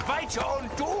to invite your own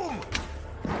doom.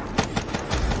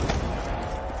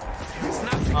 There's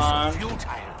nothing so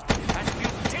futile as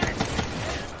futility.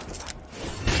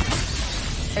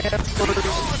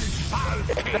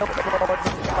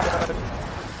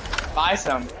 Buy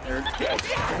some, nerd.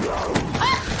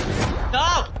 No!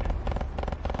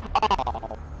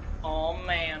 Oh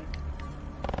man.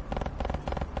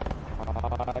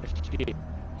 Shit.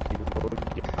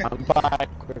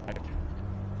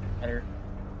 Better.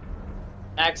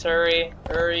 Max, hurry,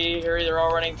 hurry, hurry! They're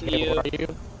all running to you. Where are you?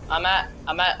 I'm at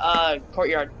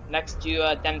courtyard next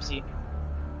to Dempsey.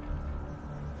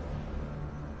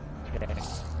 Okay.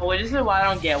 Oh wait, this is what I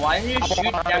don't get. Why didn't you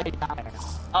shoot them?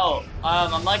 Oh,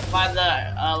 I'm like by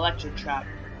the electric trap.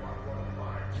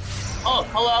 Oh,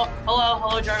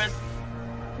 hello, Jarvis.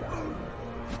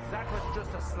 That was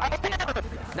just a slight.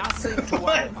 Nothing to Oh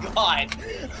my worry. god.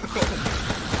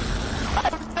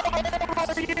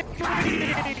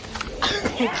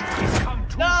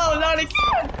 No, not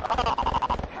again!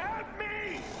 Help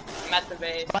me! I'm at the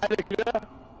base. I'm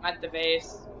at the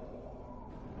base.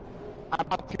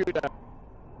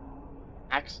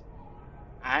 Axe.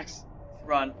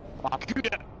 Run.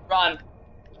 Run.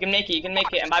 You can make it,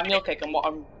 and my meal cake, I'm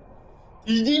Come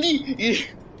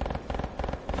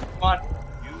on.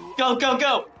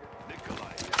 Go!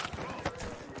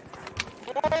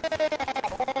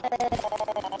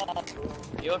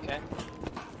 You okay?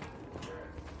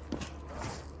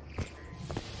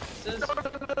 This is...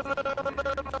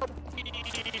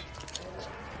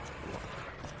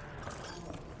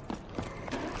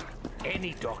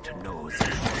 Any doctor knows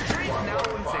straight now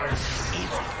and then is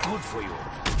good for you.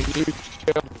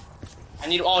 I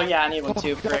need one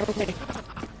too, correct.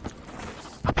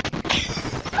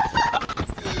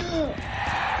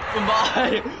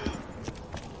 Goodbye!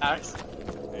 Alex?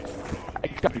 I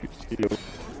got you.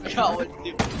 I got one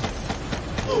too.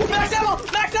 Ooh, max ammo!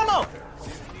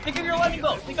 Pick up your lightning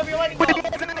bolt!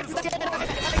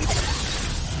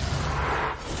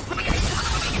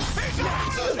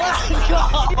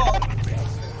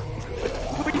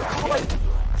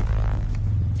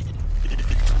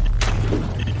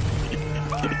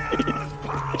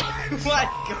 My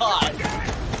god!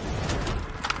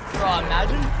 Bro,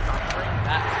 imagine suffering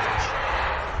that much.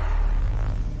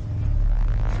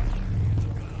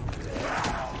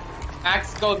 Max,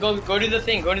 go to the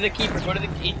thing, go to the keeper, go to the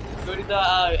HK.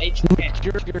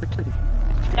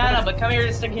 Yeah, no, but come here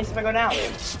just in case if I go down.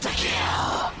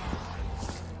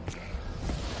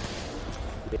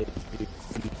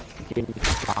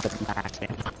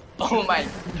 Oh my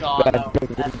god, no,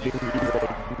 that's me.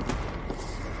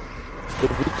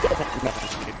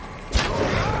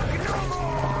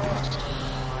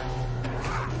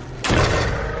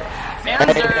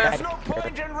 There's no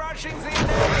point in rushing the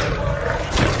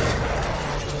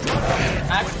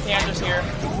Max, Panzer's here.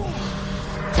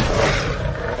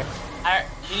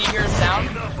 Did you hear a sound?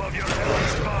 Enough of your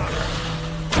hellish spark.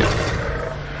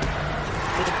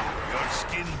 Your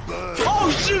skin burns.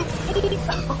 Oh shoot!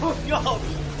 Oh god!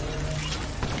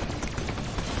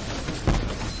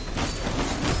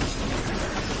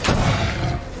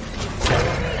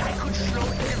 I could slow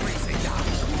everything down.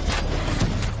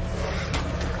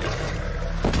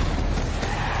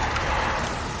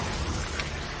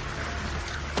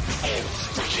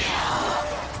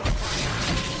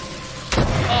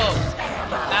 Oh,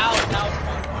 now it's fun.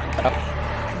 I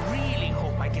really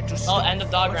hope I get to see End of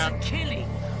dog round. what's the killing,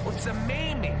 what's the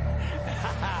maiming.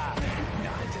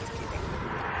 No, I'm just kidding.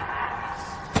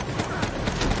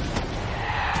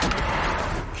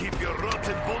 Keep your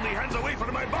rotten, bony hands away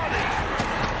from my body.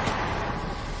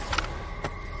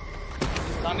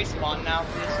 Zombie spawn now,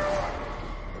 please.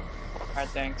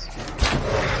 Alright, thanks.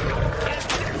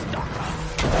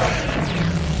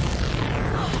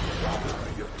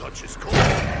 Your touch is cold.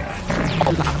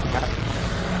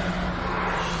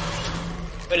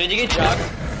 Wait, did you get jogged?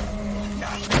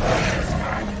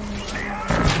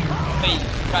 Wait, you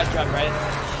got jogged, right?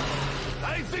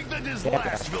 I think that is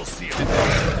last we'll see it.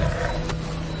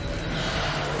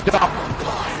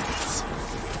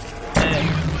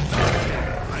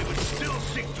 I would still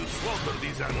seek to slaughter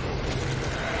these animals.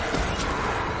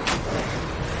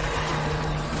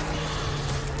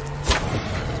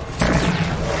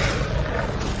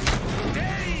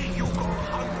 Hey, you go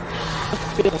hungry.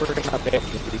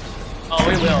 Oh,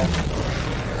 we will.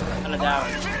 Without a doubt.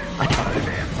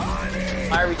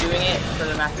 Why are we doing it? For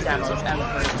the max ammo. Let's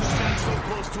ammo first. So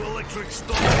close to electric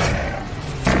storm.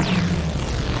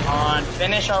 On,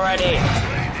 finish already.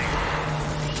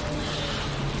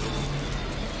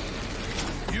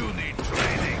 You need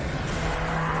training.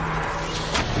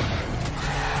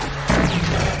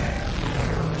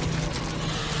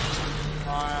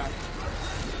 On.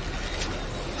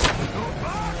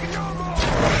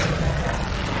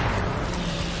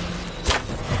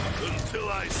 Until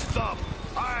I stop,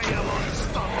 I am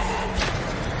unstoppable.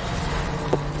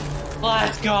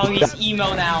 Let's go, he's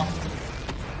emo now.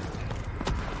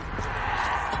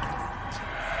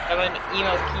 I'm an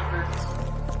emo keeper.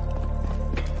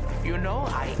 You know,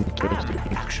 I am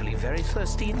actually very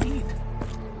thirsty indeed.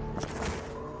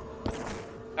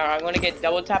 Alright, I'm gonna get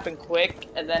double tapping quick,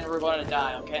 and then we're gonna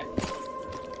die, okay?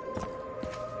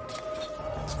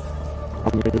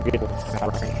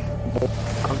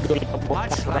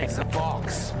 Much like the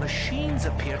box, machines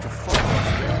appear to follow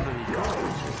us wherever we go.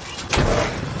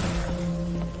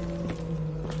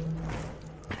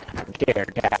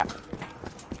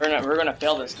 We're gonna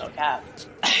fail this, no cap.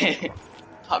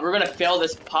 We're gonna fail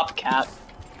this pop cap.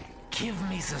 Give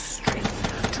me the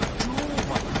strength to do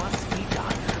what must be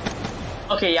done.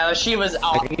 Okay, yeah, she was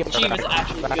actually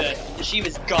good. She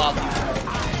was godly.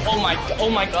 Oh my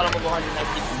god, I'm over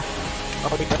 190.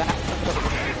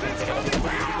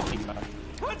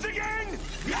 Once again!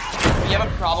 You have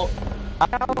a problem?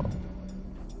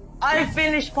 I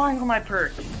finished buying for my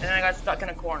perk, and then I got stuck in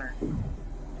a corner.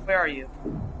 Where are you?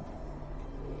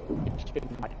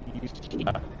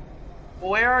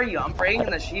 Where are you? I'm breaking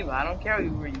the Shiva. I don't care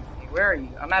where you. Where are you?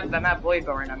 I'm at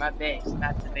Voidbow right now. I'm at base. I'm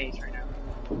at the base right now.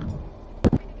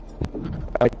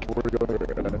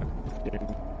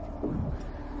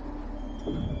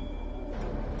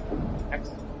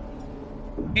 Next.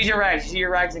 Use your rags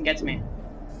and get to me.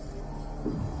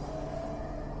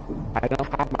 I don't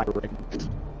have my rings.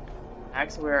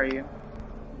 Max, where are you?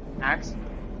 Max?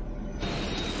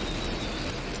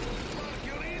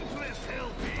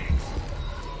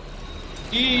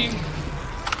 Team!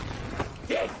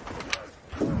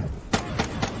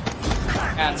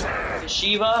 And the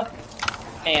Shiva,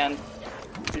 and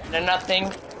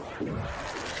nothing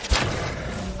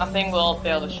will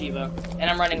fail the Shiva. And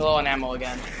I'm running low on ammo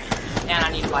again. And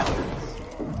I need 5 minutes.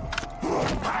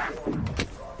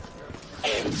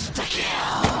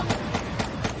 Insta-kill!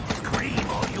 Scream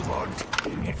all you want.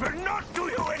 It will not do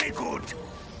you any good.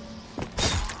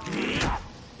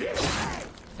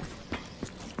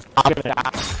 I'm gonna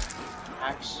die.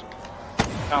 Max.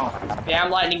 No. Damn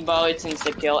lightning bow, it's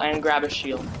insta kill, and grab a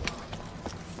shield.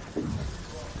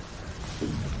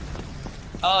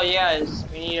 Oh yeah,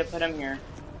 we need to put him here.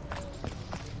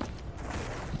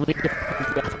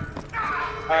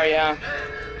 Oh yeah.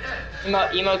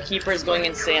 Emo Keeper is going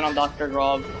insane on Dr.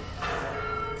 Grog.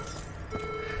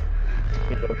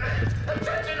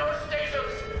 Attention all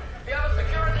stations! We have a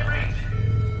security breach!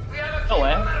 We have a No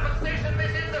way. manifestation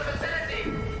within the facility!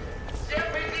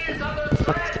 CMPD is under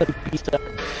attack!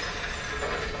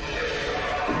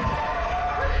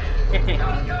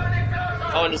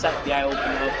 Oh, and his FBI opened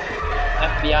up.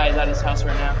 FBI is at his house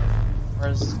right now. Or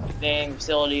his dang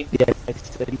facility.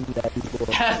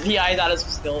 FBI is at his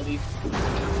facility.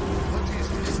 What is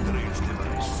this strange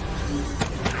device?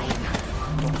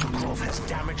 Dr. Grove has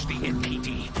damaged the NPD.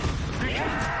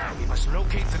 We must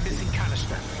locate the missing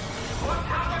canister. What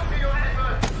happened to your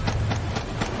effort?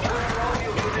 Where are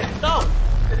you unit? No!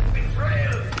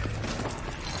 Betrayal!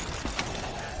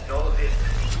 Know this.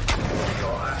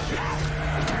 Your actions.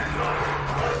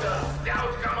 The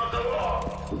outcome of the war!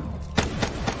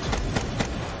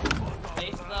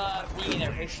 Face the thingy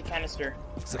there, face the canister.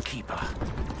 The Keeper.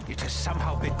 It has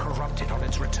somehow been corrupted on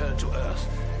its return to Earth.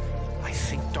 I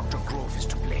think Dr. Grove is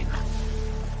to blame.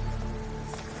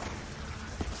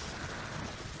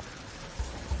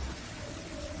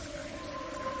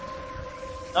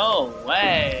 No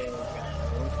way!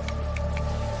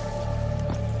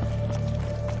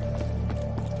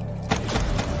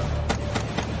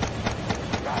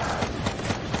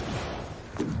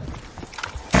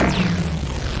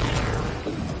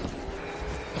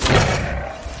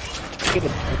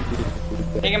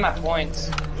 get my points.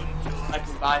 I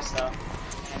can buy stuff.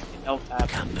 And help that.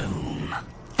 Kaboom.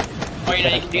 Oh, you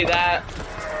know you can do that.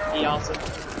 Be awesome.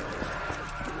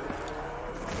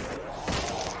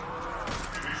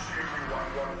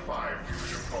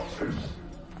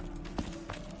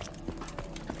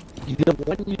 The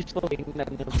one you saw in the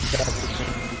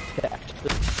catch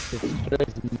is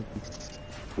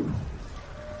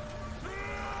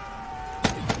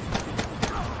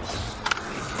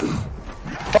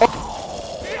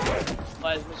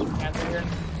Why is Mr. Panther here?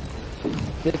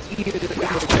 The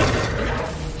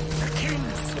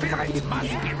king's spirit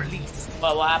must be released.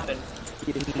 What happened?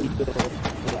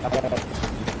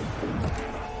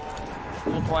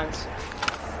 No points.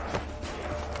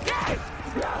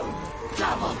 I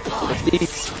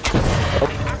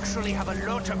actually have a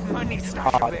lot of money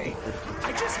stashed away.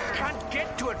 I just can't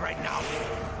get to it right now.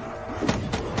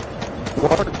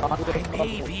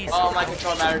 Oh, my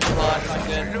control matters a lot. That's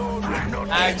not good.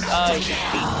 Axe,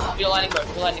 feel lightning go.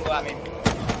 Feel lightning go at me.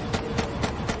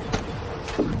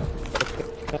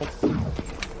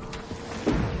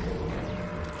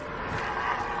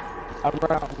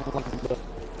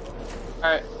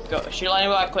 Alright, go. Shoot lightning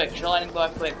go out quick. Shoot lightning go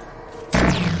out quick.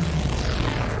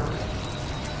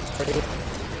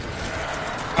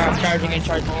 Alright, charging it,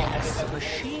 charging it. The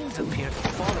machines appear to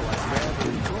follow us wherever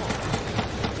we go.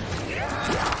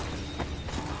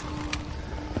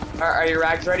 Are your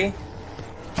rags ready?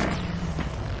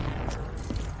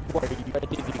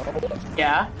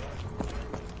 Yeah.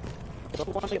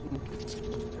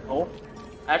 Oh,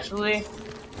 actually,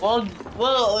 well,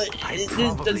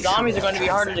 the zombies are going to be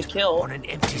harder to kill. On an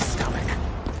empty stomach.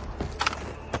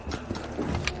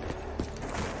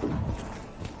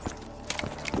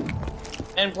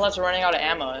 And plus, we're running out of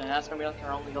ammo, and that's going to be like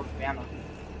our only hope of ammo.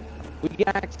 We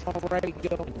got already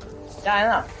going. Yeah, I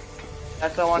know.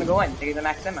 That's why I want to go in, to get the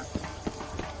max ammo.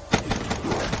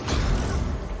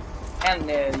 And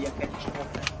you finish the whole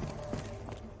thing.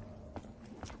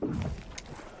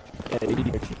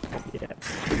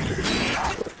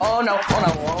 Oh no, oh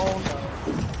no, oh no.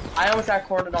 I almost got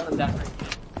cornered on the death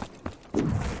ring.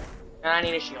 And I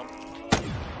need a shield.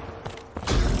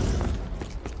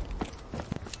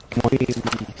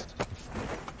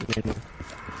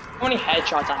 How many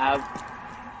headshots I have?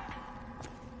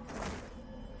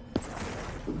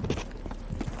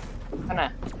 Kinda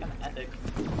epic.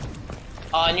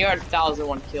 And you had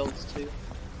 1,001 kills too.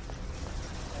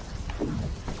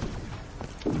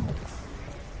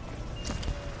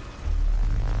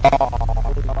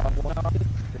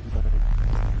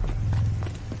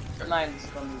 Mine is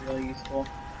gonna be really useful.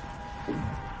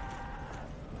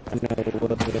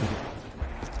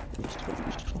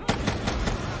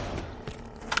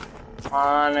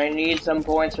 I need some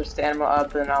points for stamina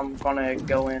up, and I'm gonna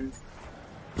go in.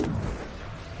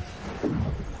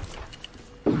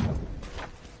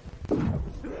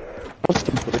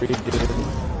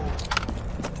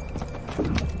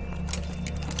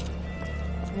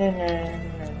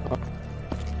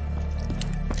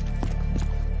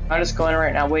 I'm just going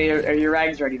right now. Wait, are your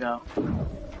rags ready though?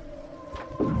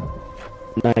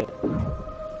 No.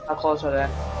 How close are they?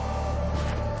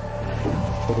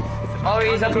 Oh,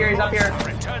 he's up here, he's up here.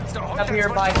 Up here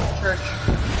by church.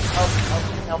 Help,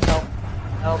 help, help, help.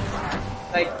 Help.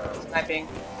 Like, sniping.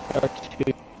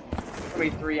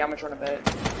 3, how much you wanna bet?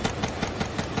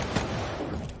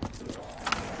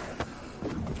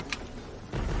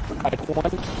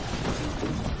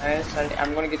 Nice,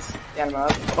 I'm gonna get stand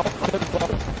up.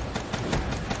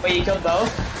 Wait, you killed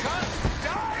both?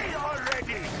 Die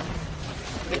already!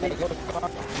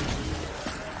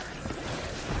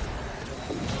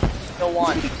 Kill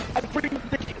one.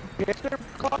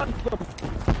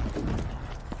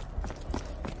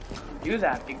 Do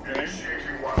that, big brain.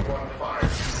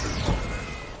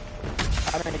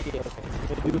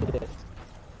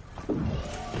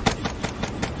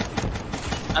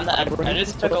 I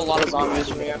just took a lot of zombies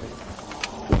from here.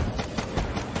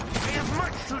 We have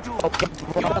much to do.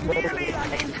 You're merely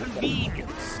an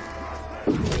inconvenience.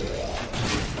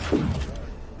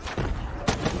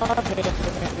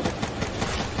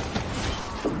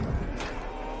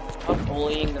 I'm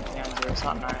bullying the Panzer, it's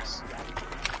not nice.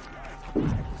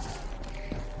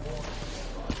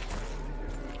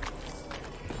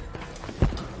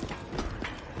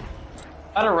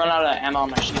 I gotta run out of ammo on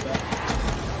my Shiba.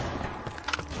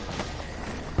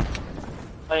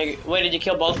 Wait, did you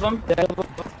kill both of them? What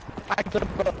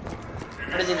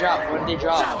did they drop? What did they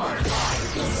drop?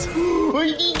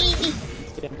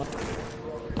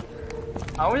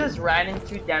 I was just ran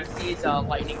into Dempsey's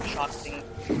lightning shock thingy.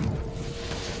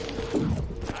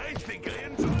 I think I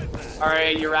enjoyed that.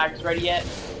 Alright, your rags ready yet?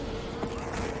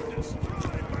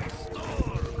 Destroy my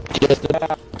store.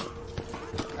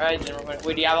 Alright, then we're going.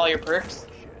 Wait, do you have all your perks?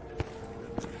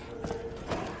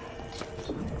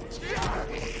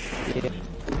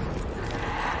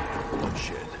 Oh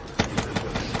shit.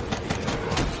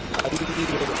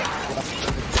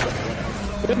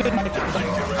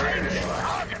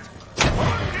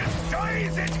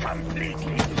 Destroys it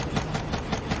completely.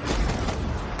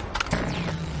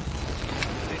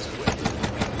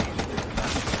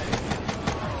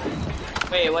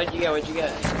 Wait, what'd you get? What'd you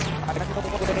get?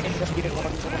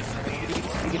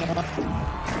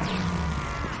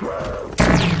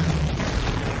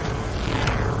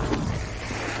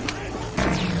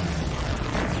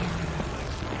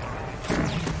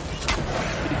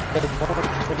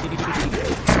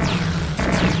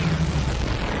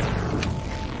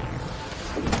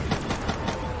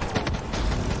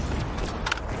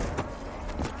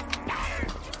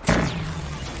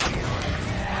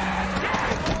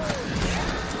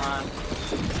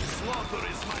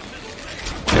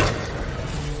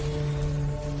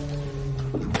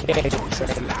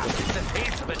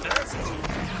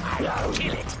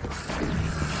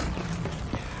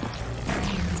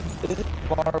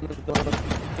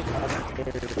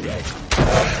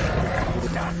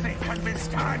 Nothing can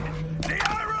withstand the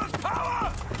arrow's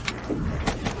power!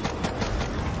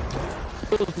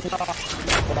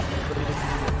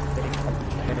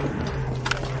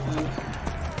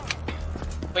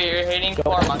 Wait, you're hitting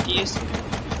 4 monkeys?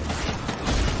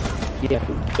 Yeah,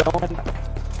 going.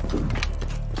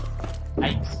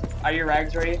 Nice. Are your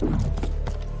rags ready?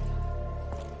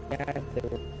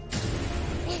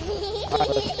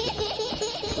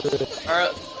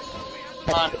 Alright.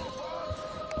 Come on.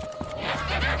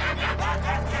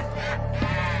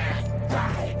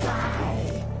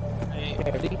 Hey.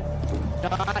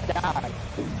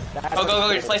 Go, go,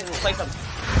 go, just place them.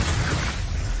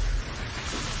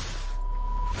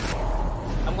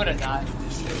 I'm gonna die.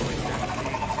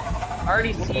 I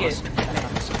already see it.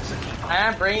 I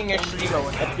am bringing a Shiva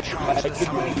with me.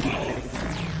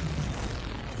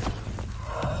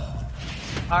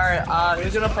 Alright,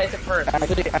 who's gonna place it first?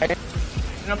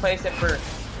 Who's gonna place it first?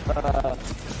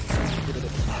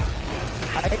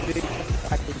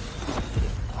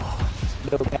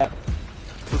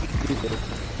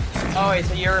 Oh wait,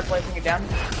 so you're replacing it down?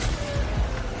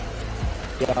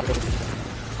 Yeah.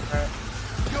 Alright.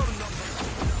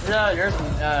 No, there's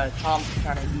Tom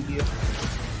trying to eat you.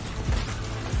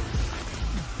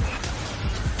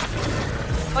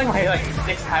 I think my like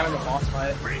 6th time in the boss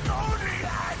fight.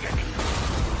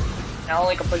 I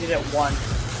only completed it once.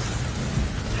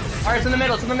 Alright, it's in the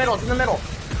middle, it's in the middle, it's in the middle.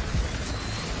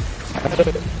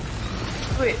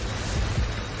 Wait.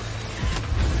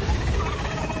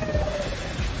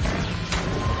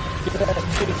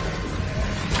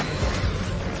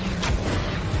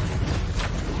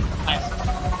 Nice.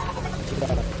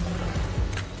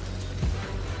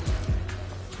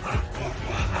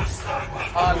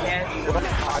 Oh man.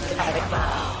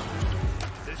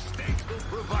 The state will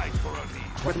provide for our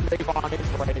needs. When they want it,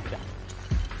 right down.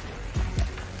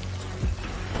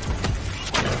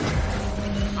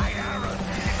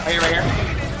 Are you right here?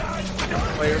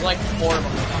 Wait, there's like 4 of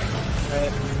them.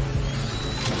 Right.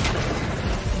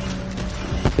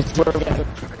 It's where we have to.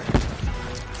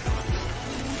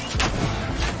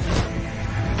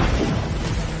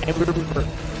 And we're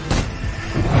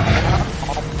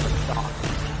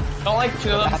Don't like 2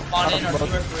 of them spawn in or 2 or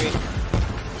 3.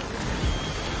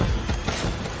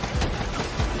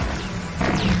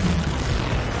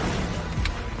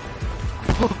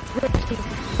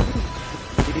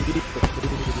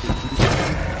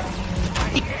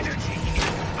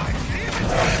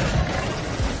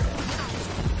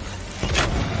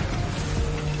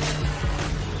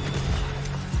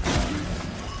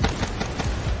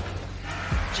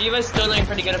 Shiva's still doing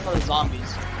pretty good for the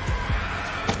zombies.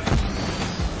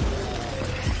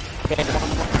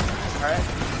 Alright.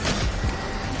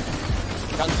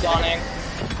 Gun spawning.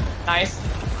 Nice.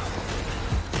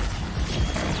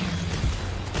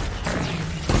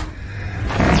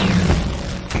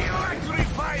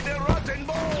 Electrify the rotten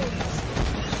bones!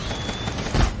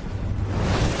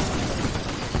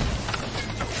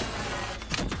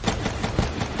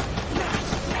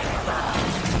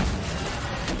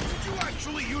 Did you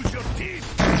actually use your teeth?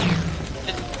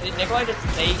 Did Nikolai just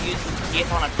say he used his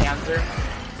teeth on a panther?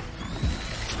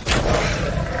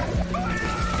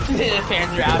 The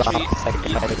panther actually used his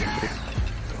teeth.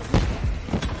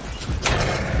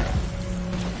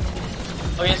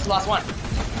 Oh, yes, the last one.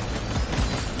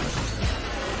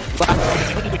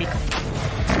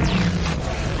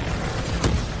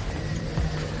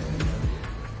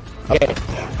 Okay.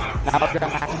 Now we're gonna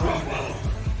have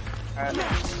Alright.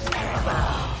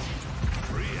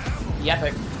 be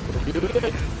epic.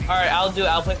 Alright, I'll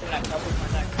play for next.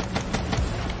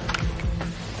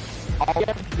 All you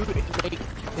have to do is make the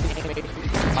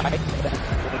animation.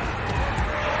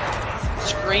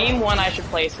 Scream when I should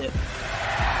place it.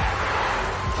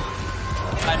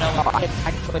 I know.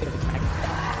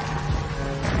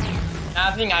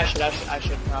 I think I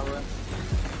should probably.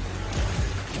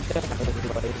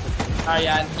 Alright,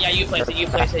 yeah, you place it.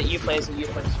 I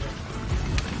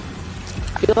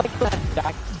feel like that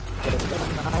Jack.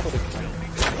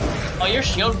 Oh, your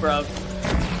shield broke.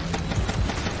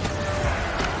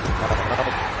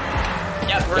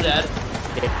 Yep, we're dead.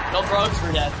 No brogues,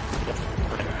 we're dead.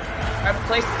 Alright,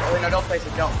 place it. Oh, wait, no, don't place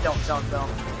it. Don't.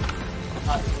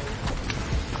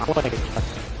 I want to get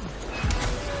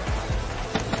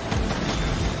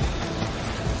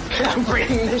I'm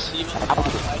bringing the Shiva. I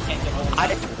can't get over it. I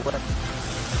didn't work.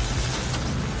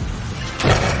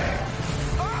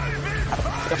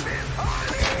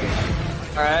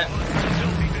 Alright.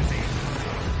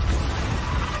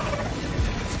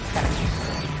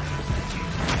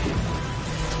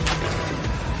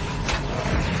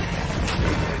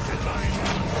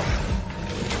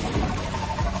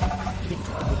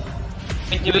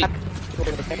 Wait, do we?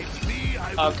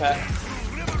 Okay.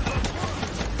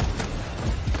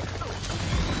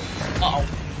 Uh-oh.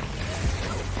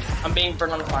 I'm being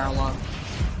burned on fire alarm.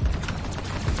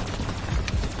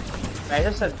 I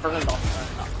just said burned on fire,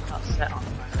 not set on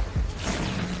fire.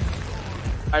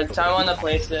 Alright, so I want to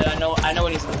place it. I know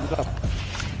what he's doing.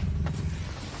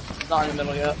 It's not in the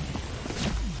middle yet.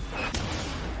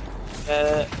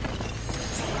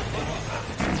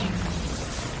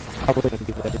 Probably gonna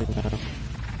do that now.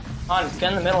 Come on, get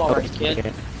in the middle already,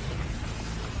 kid.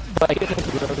 But I guess it's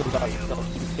really about yourself.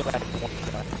 You still have one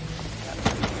shot.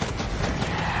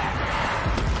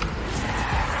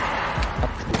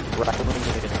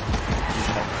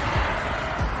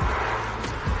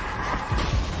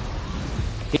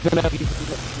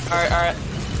 Alright.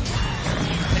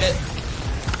 Hit it.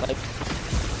 Like,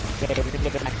 okay, we're gonna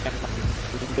get back down.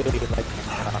 We can do it like,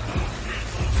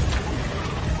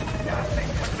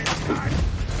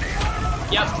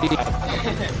 Yep.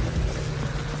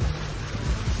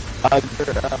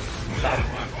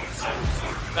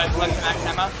 Guys, one back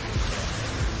ammo.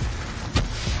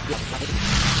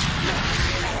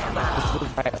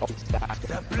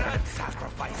 The blood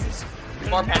sacrifices.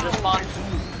 More panda spawn.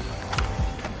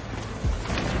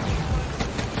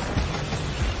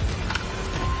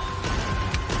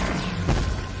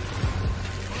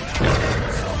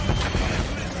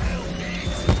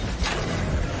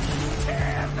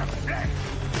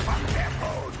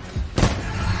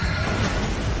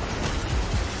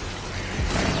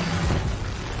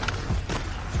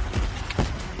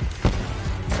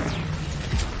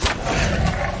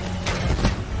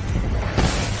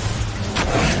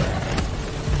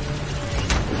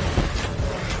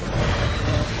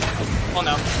 Oh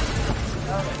no.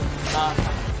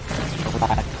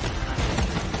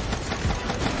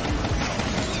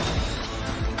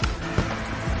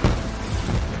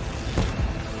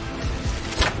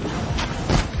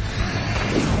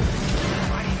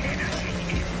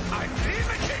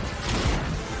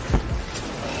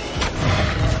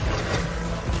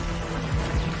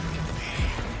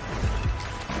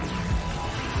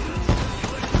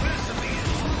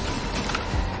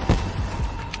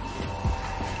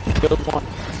 Good one.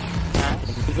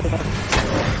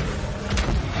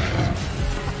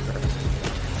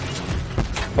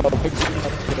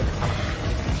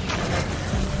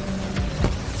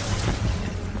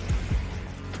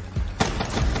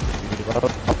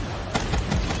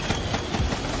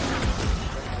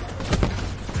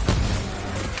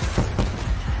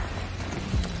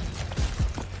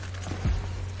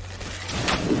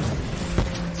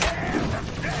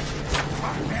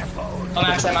 Oh,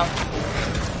 max ammo.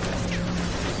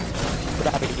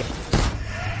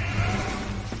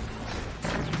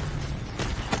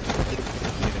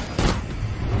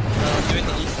 Doing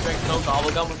the Easter egg kill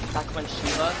gobble gum with Pokemon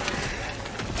Shiva.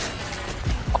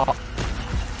 Oh.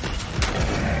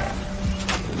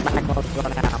 Magno's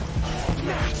gone out.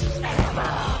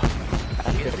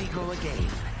 Here we go again.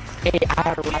 Hey, I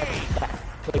have a right back.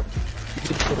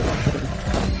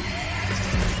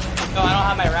 No, I don't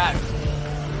have my rack.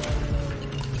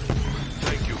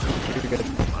 Thank you. You're good.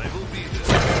 I will be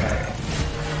there.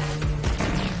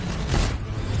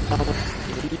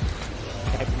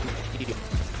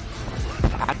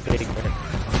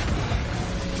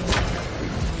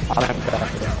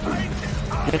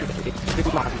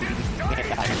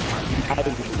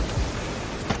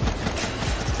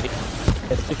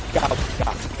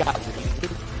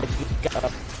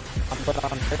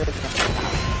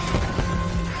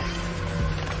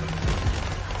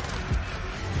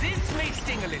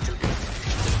 sting a little bit.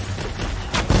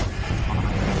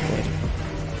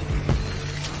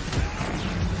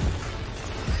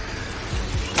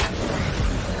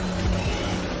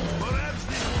 Perhaps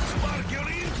this will spark your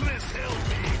interest,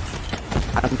 Helmy.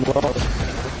 I'm low.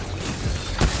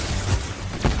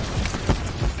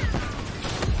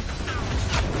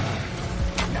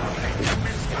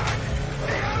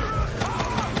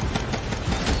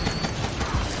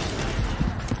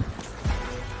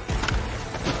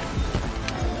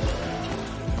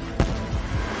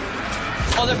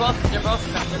 Oh, they're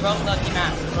both lucky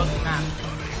maps. They're both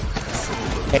maps.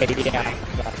 Hey,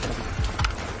 yeah.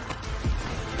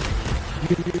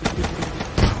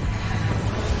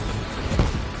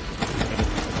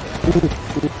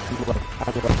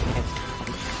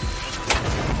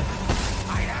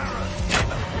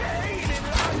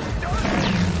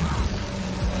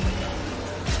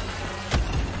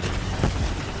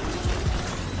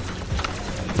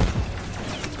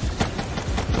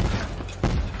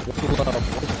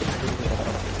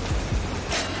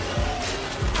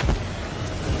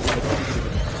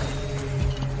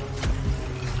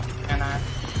 And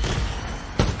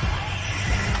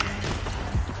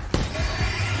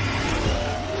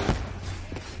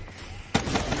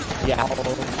Yeah.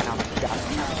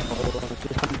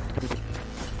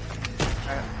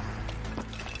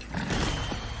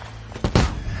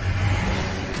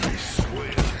 I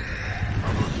swear,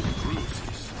 I'm under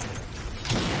bruises.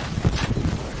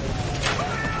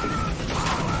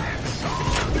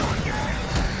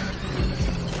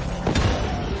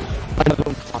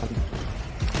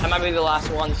 that might be the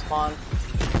last one to spawn.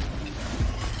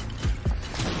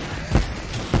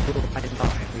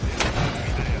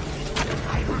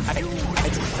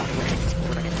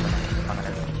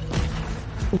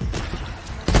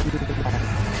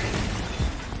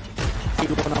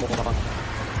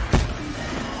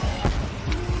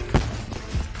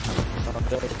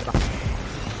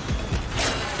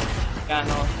 Yeah,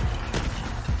 no.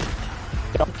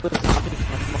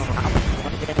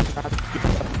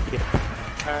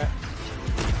 Alright.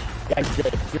 Yeah,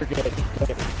 good. You're good.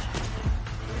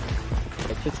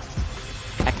 Just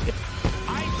active.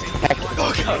 Go,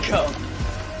 go, go.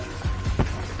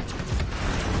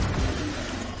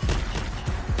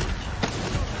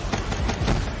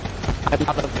 I'm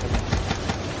out of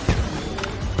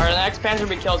Alright, the next Panzer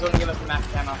we kill is going to give us the max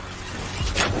ammo.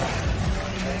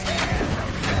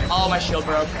 Oh, my shield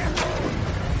broke.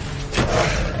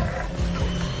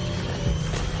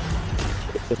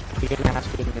 You're gonna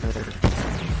ask me to you.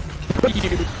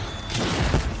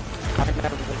 I'm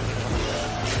never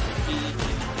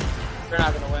You're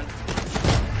not going to win.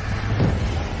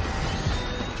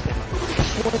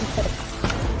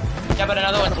 Yeah, but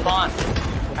another one spawned.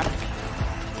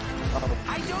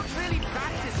 I don't really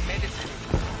practice medicine.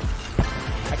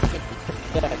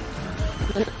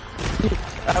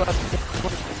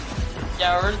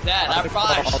 Yeah, we're dead. I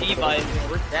brought a Shiva in here.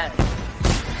 We're dead.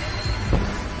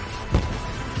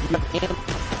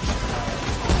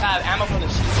 I have ammo for the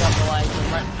Shiva, but like,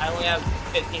 I only have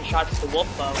 15 shots to the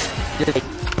wolf bow.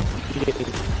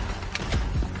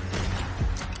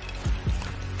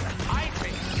 I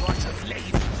think you're just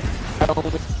lazy.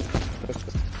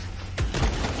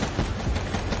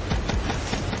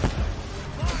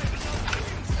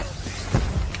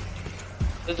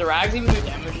 Does the rags even do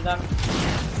damage to them?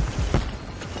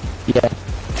 Yeah.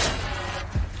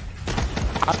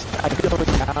 I feel it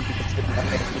now because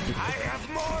I have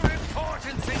more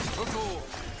important things to do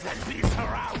than be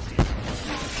surrounded.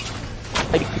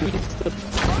 like we still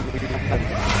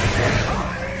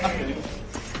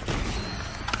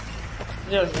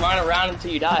You just run around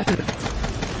until you die.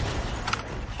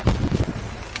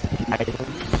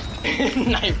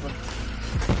 Knife them.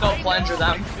 Don't plunger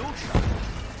them.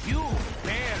 You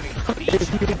barely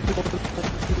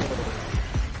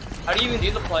How do you even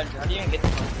do the plunger? How do you even get the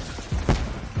plunger?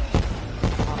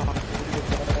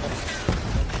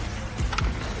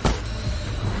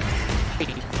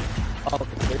 oh,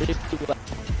 there is two left.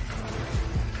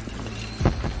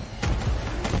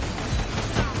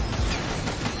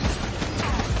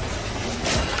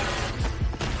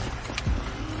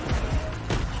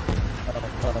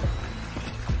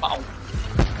 Wow.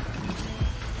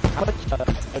 How much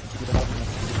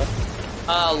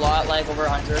A lot, like over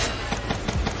 100.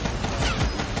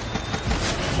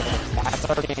 that's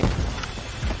already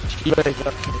Shiva is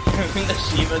up.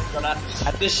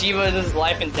 The Shiva is his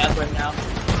life and death right now.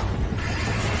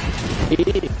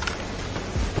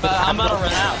 But I'm about to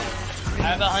run out. I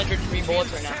have 103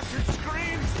 bullets right now.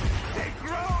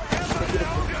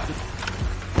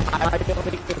 I don't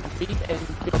think the beat and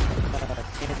kill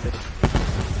Kansas.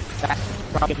 That's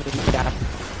probably that.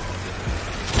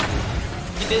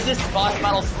 did this boss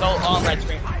battle so on red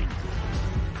screen.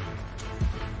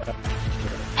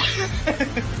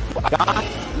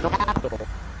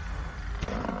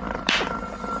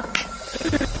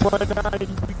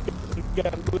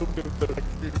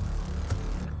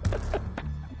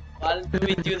 Why did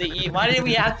we do the E? Why did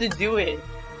we have to do it?